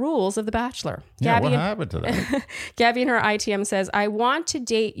obeying the rules of The Bachelor. Yeah, what happened to that? Gabby in her ITM says, I want to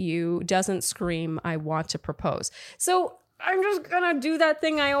date you doesn't scream, I want to propose. So I'm just going to do that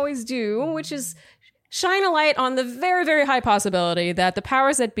thing I always do, which is shine a light on the very, very high possibility that the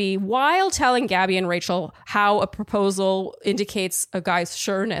powers that be, while telling Gabby and Rachel how a proposal indicates a guy's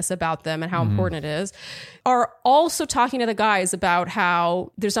sureness about them and how important it is, are also talking to the guys about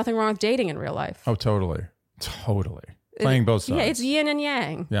how there's nothing wrong with dating in real life. Oh, totally. Totally. Playing both sides. Yeah, it's yin and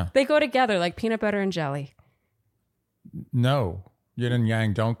yang. Yeah. They go together like peanut butter and jelly. No. Yin and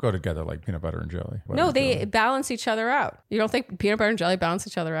yang don't go together like peanut butter and jelly. No, they balance each other out. You don't think peanut butter and jelly balance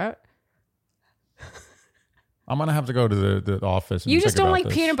each other out? I'm going to have to go to the office and You just think don't about like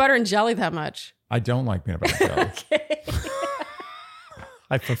this. peanut butter and jelly that much. I don't like peanut butter and jelly. Okay.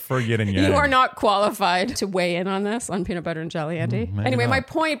 I prefer yin and yang. You are not qualified to weigh in on this, on peanut butter and jelly, Andy. Anyway, my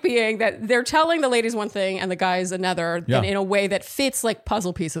point being that they're telling the ladies one thing and the guys another in a way that fits like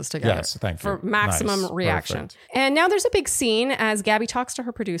puzzle pieces together. Yes, thank you. For maximum Nice. reaction. Perfect. And now there's a big scene as Gabby talks to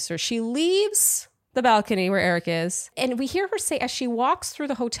her producer. She leaves the balcony where Eric is, and we hear her say as she walks through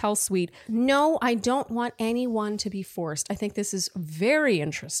the hotel suite, no, I don't want anyone to be forced. I think this is very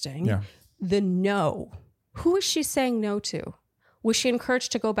interesting. Yeah. The no. Who is she saying no to? Was she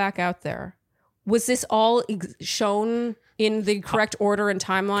encouraged to go back out there? Was this all shown in the correct order and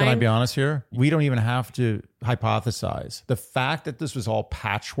timeline? Can I be honest here? We don't even have to hypothesize. The fact that this was all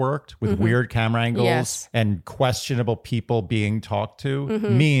patchworked with weird camera angles and questionable people being talked to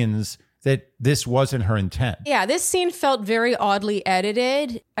means that this wasn't her intent. Yeah, this scene felt very oddly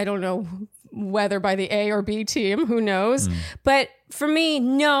edited. I don't know whether by the A or B team, who knows? But for me,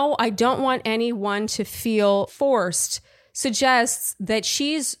 no, I don't want anyone to feel forced. Suggests that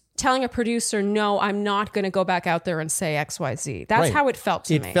she's telling a producer, no, I'm not going to go back out there and say XYZ. That's Right. how it felt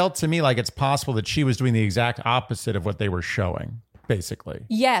to me. It felt to me like it's possible that she was doing the exact opposite of what they were showing, basically.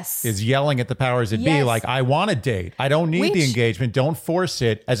 Yes. Is yelling at the powers that be Yes. like, I want a date. I don't need the engagement. Don't force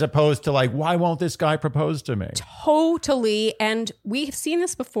it. As opposed to like, why won't this guy propose to me? Totally. And we've seen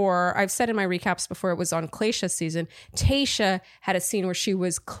this before. I've said in my recaps before, it was on Klaysha's season. Tasha had a scene where she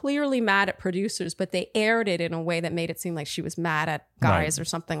was clearly mad at producers, but they aired it in a way that made it seem like she was mad at guys or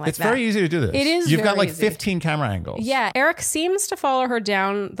something like It's that. very easy to do this. It is You've got very like easy. 15 camera angles. Yeah, Eric seems to follow her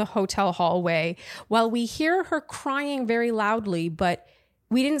down the hotel hallway while we hear her crying very loudly, but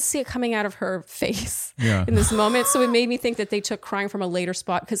we didn't see it coming out of her face in this moment. So it made me think that they took crying from a later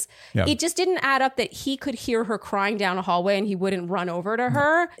spot because it just didn't add up that he could hear her crying down a hallway and he wouldn't run over to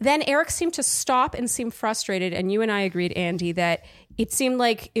her. Then Eric seemed to stop and seem frustrated. And you and I agreed, Andy, that it seemed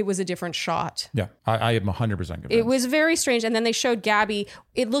like it was a different shot. Yeah, I am 100% convinced. It was very strange. And then they showed Gabby.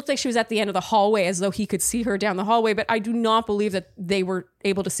 It looked like she was at the end of the hallway as though he could see her down the hallway. But I do not believe that they were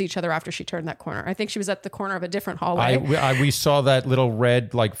able to see each other after she turned that corner. I think she was at the corner of a different hallway. We saw that little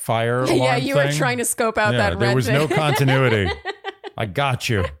red like fire alarm Yeah, you were thing. trying to scope out that red there was thing. no continuity. I got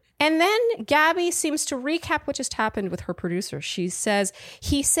you. And then Gabby seems to recap what just happened with her producer. She says,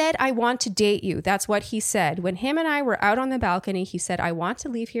 he said, I want to date you. That's what he said. When him and I were out on the balcony, he said, I want to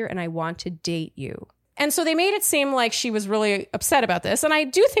leave here and I want to date you. And so they made it seem like she was really upset about this. And I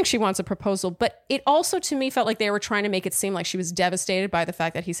do think she wants a proposal, but it also to me felt like they were trying to make it seem like she was devastated by the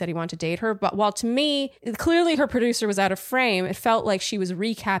fact that he said he wanted to date her. But while to me, clearly her producer was out of frame, it felt like she was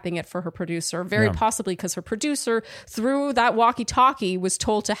recapping it for her producer, very possibly because her producer, through that walkie-talkie, was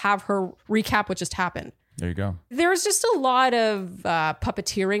told to have her recap what just happened. There you go. There's just a lot of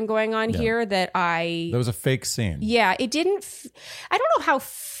puppeteering going on here that There was a fake scene. Yeah, it didn't... I don't know how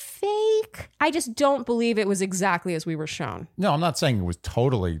fake. I just don't believe it was exactly as we were shown. No, I'm not saying it was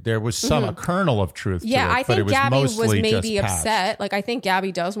totally. There was some a kernel of truth to it. I think but it was Gabby was mostly maybe just upset. Like, I think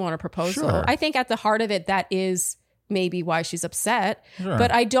Gabby does want a proposal. Sure. I think at the heart of it, that is maybe why she's upset. Sure.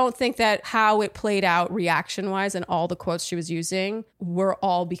 But I don't think that how it played out reaction-wise and all the quotes she was using were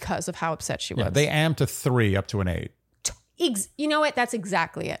all because of how upset she was. Yeah, they amped a 3 up to an 8. You know what? That's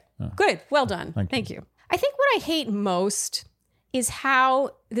exactly it. Good. Well done. Thank you. I think what I hate most is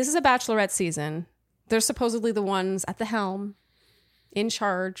how this is a Bachelorette season. They're supposedly the ones at the helm, in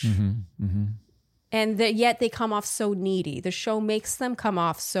charge. And yet they come off so needy. The show makes them come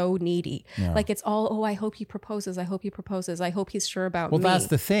off so needy. Yeah. Like it's all, oh, I hope he proposes. I hope he proposes. I hope he's sure about me. Well, that's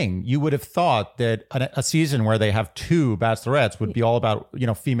the thing. You would have thought that a season where they have 2 bachelorettes would be all about,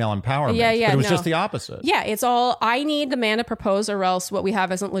 female empowerment. Yeah, but it was just the opposite. Yeah, it's all, I need the man to propose or else what we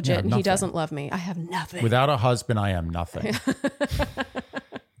have isn't legit and he doesn't love me. I have nothing. Without a husband, I am nothing.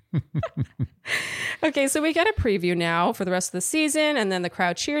 Okay, so we get a preview now for the rest of the season, and then the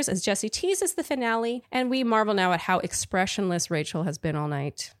crowd cheers as Jesse teases the finale, and we marvel now at how expressionless Rachel has been all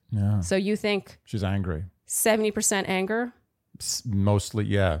night. Yeah. So you think... She's angry. 70% anger? Mostly,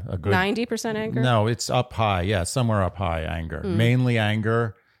 yeah. A good 90% anger? No, it's up high. Yeah, somewhere up high anger. Mainly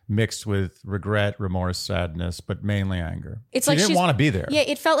anger, mixed with regret, remorse, sadness, but mainly anger. It's she like didn't want to be there. Yeah,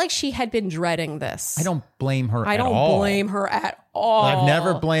 it felt like she had been dreading this. I don't blame her at all. I don't blame her at all. I've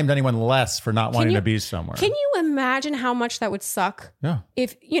never blamed anyone less for not wanting to be somewhere. Can you imagine how much that would suck? Yeah.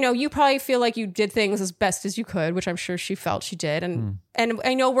 If, you probably feel like you did things as best as you could, which I'm sure she felt she did. And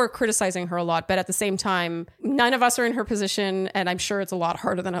I know we're criticizing her a lot, but at the same time, none of us are in her position, and I'm sure it's a lot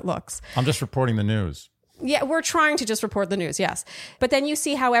harder than it looks. I'm just reporting the news. Yeah, we're trying to just report the news, yes. But then you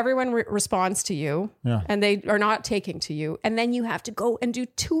see how everyone responds to you, and they are not taking to you. And then you have to go and do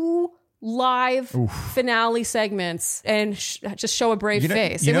 2 live finale segments and just show a brave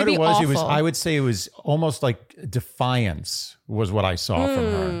face. You know would be what it was? awful. I would say it was almost like defiance was what I saw from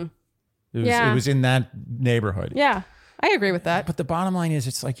her. It was in that neighborhood. Yeah, I agree with that. But the bottom line is,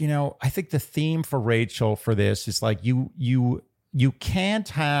 it's like, I think the theme for Rachel for this is like you can't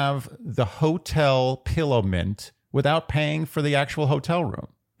have the hotel pillow mint without paying for the actual hotel room.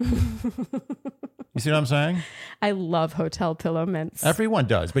 You see what I'm saying? I love hotel pillow mints. Everyone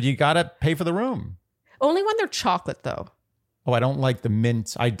does, but you got to pay for the room. Only when they're chocolate, though. Oh, I don't like the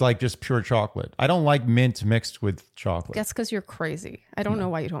mint. I like just pure chocolate. I don't like mint mixed with chocolate. That's because you're crazy. I don't know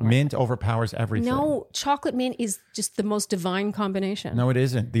why you don't mint overpowers everything. No, chocolate mint is just the most divine combination. No, it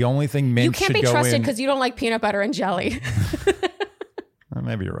isn't. The only thing mint should go in... You can't be trusted because you don't like peanut butter and jelly.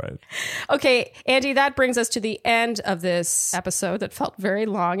 Maybe you're right. Okay, Andy, that brings us to the end of this episode that felt very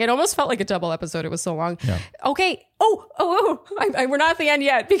long. It almost felt like a double episode. It was so long. Yeah. Okay. We're not at the end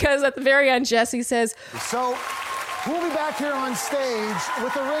yet, because at the very end, Jessie says... So, we'll be back here on stage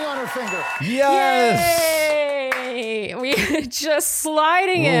with a ring on her finger. Yes! Yay! We just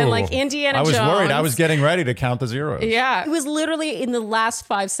sliding in like Indiana Jones. I was worried. I was getting ready to count the zeros. Yeah. It was literally in the last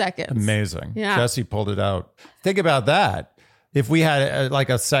 5 seconds. Amazing. Yeah. Jessie pulled it out. Think about that. If we had like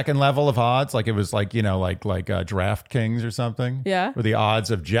a second level of odds, like it was like, like DraftKings or something. Yeah. Or the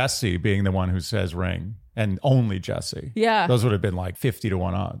odds of Jessie being the one who says ring and only Jessie. Yeah. Those would have been like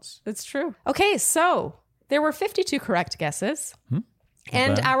 50-1 odds. That's true. Okay, so there were 52 correct guesses.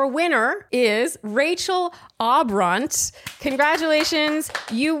 And our winner is Rachel Aubront. Congratulations.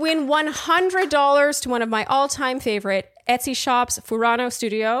 You win $100 to one of my all-time favorite Etsy shops, Furano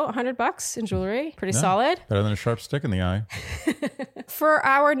Studio. $100 in jewelry. Pretty solid. Better than a sharp stick in the eye. For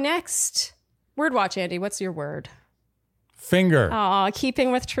our next word watch, Andy, what's your word? Finger. Aw,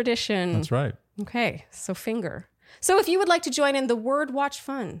 keeping with tradition. That's right. Okay, so finger. So if you would like to join in the word watch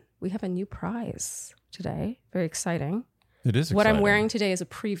fun, we have a new prize today. Very exciting. It is exciting. What I'm wearing today is a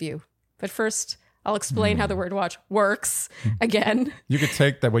preview. But first, I'll explain how the word watch works again. You could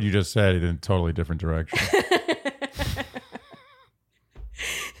take that what you just said in a totally different direction.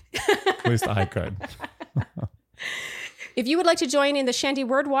 At least I could. If you would like to join in the Shandy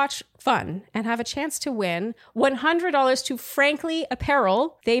Word Watch fun and have a chance to win $100 to Frankly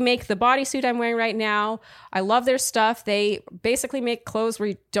Apparel, they make the bodysuit I'm wearing right now. I love their stuff. They basically make clothes where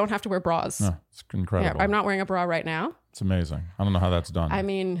you don't have to wear bras. Oh, it's incredible. Yeah, I'm not wearing a bra right now. It's amazing. I don't know how that's done. I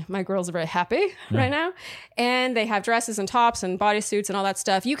mean, my girls are very happy right now. And they have dresses and tops and bodysuits and all that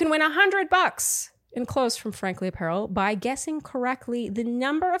stuff. You can win $100 in clothes from Frankly Apparel by guessing correctly the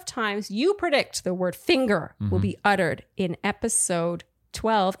number of times you predict the word finger will be uttered in episode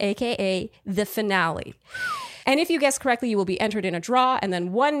 12, aka the finale. And if you guess correctly, you will be entered in a draw, and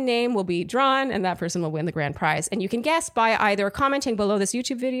then one name will be drawn, and that person will win the grand prize. And you can guess by either commenting below this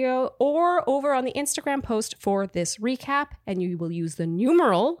YouTube video or over on the Instagram post for this recap, and you will use the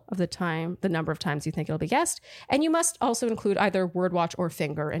numeral of the number of times you think it'll be guessed. And you must also include either word watch or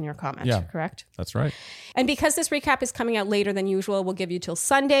finger in your comment, correct? That's right. And because this recap is coming out later than usual, we'll give you till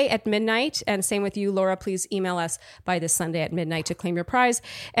Sunday at midnight. And same with you, Laura, please email us by this Sunday at midnight to claim your prize.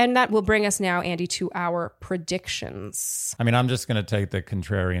 And that will bring us now, Andy, to our predictions. I mean, I'm just going to take the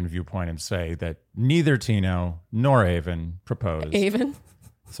contrarian viewpoint and say that neither Tino nor Avon proposed. Avon?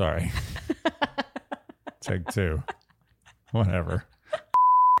 Sorry. Take two. Whatever.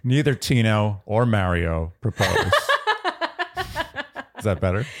 Neither Tino or Mario proposed. Is that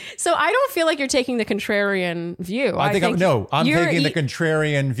better? So I don't feel like you're taking the contrarian view. I'm taking the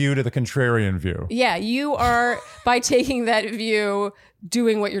contrarian view to the contrarian view. Yeah, you are, by taking that view,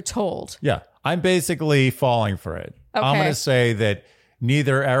 doing what you're told. Yeah, I'm basically falling for it. Okay. I'm going to say that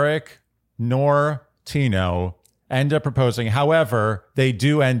neither Eric nor Tino end up proposing. However, they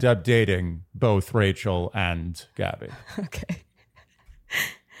do end up dating both Rachel and Gabby. Okay.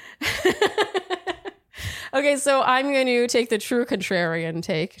 Okay, so I'm going to take the true contrarian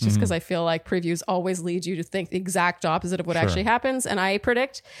take, just because I feel like previews always lead you to think the exact opposite of what actually happens. And I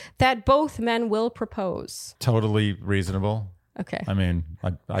predict that both men will propose. Totally reasonable. Okay. I mean,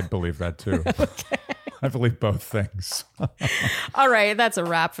 I believe that too. Okay. I believe both things. All right, that's a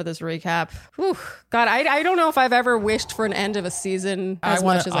wrap for this recap. Whew. God, I don't know if I've ever wished for an end of a season as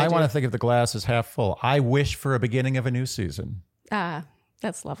much as I do. I want to think of the glass as half full. I wish for a beginning of a new season.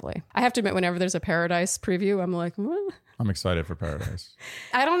 That's lovely. I have to admit, whenever there's a Paradise preview, I'm like, what? I'm excited for Paradise.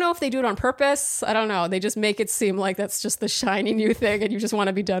 I don't know if they do it on purpose. I don't know. They just make it seem like that's just the shiny new thing and you just want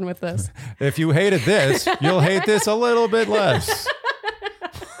to be done with this. If you hated this, you'll hate this a little bit less.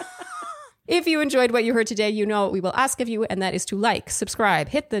 If you enjoyed what you heard today, you know what we will ask of you, and that is to like, subscribe,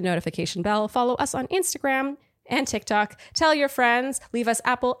 hit the notification bell, follow us on Instagram and TikTok, tell your friends, leave us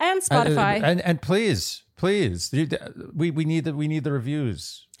Apple and Spotify. And please, we need the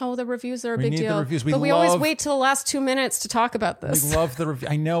reviews. Oh, the reviews are a big deal. The reviews. But we always wait till the last 2 minutes to talk about this. We love the review.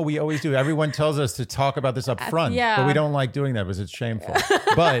 I know we always do. Everyone tells us to talk about this up front, but we don't like doing that because it's shameful.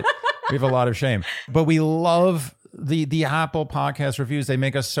 But we have a lot of shame. But we love the Apple podcast reviews. They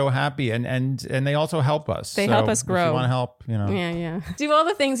make us so happy, and they also help us. They help us grow. If you want to help, Yeah. Do all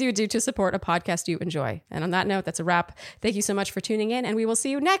the things you would do to support a podcast you enjoy. And on that note, that's a wrap. Thank you so much for tuning in, and we will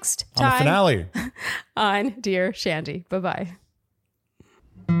see you next time on the finale on Dear Shandy. Bye-bye.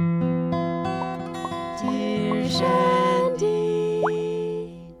 Dear Shandy.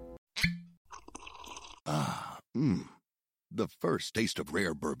 The first taste of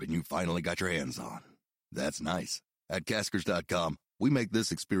rare bourbon you finally got your hands on. That's nice. At Caskers.com, we make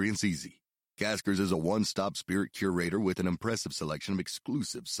this experience easy. Caskers is a one-stop spirit curator with an impressive selection of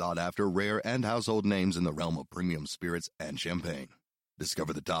exclusive, sought-after, rare, and household names in the realm of premium spirits and champagne.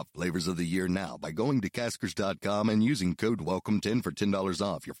 Discover the top flavors of the year now by going to Caskers.com and using code WELCOME10 for $10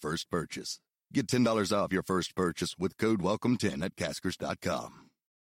 off your first purchase. Get $10 off your first purchase with code WELCOME10 at Caskers.com.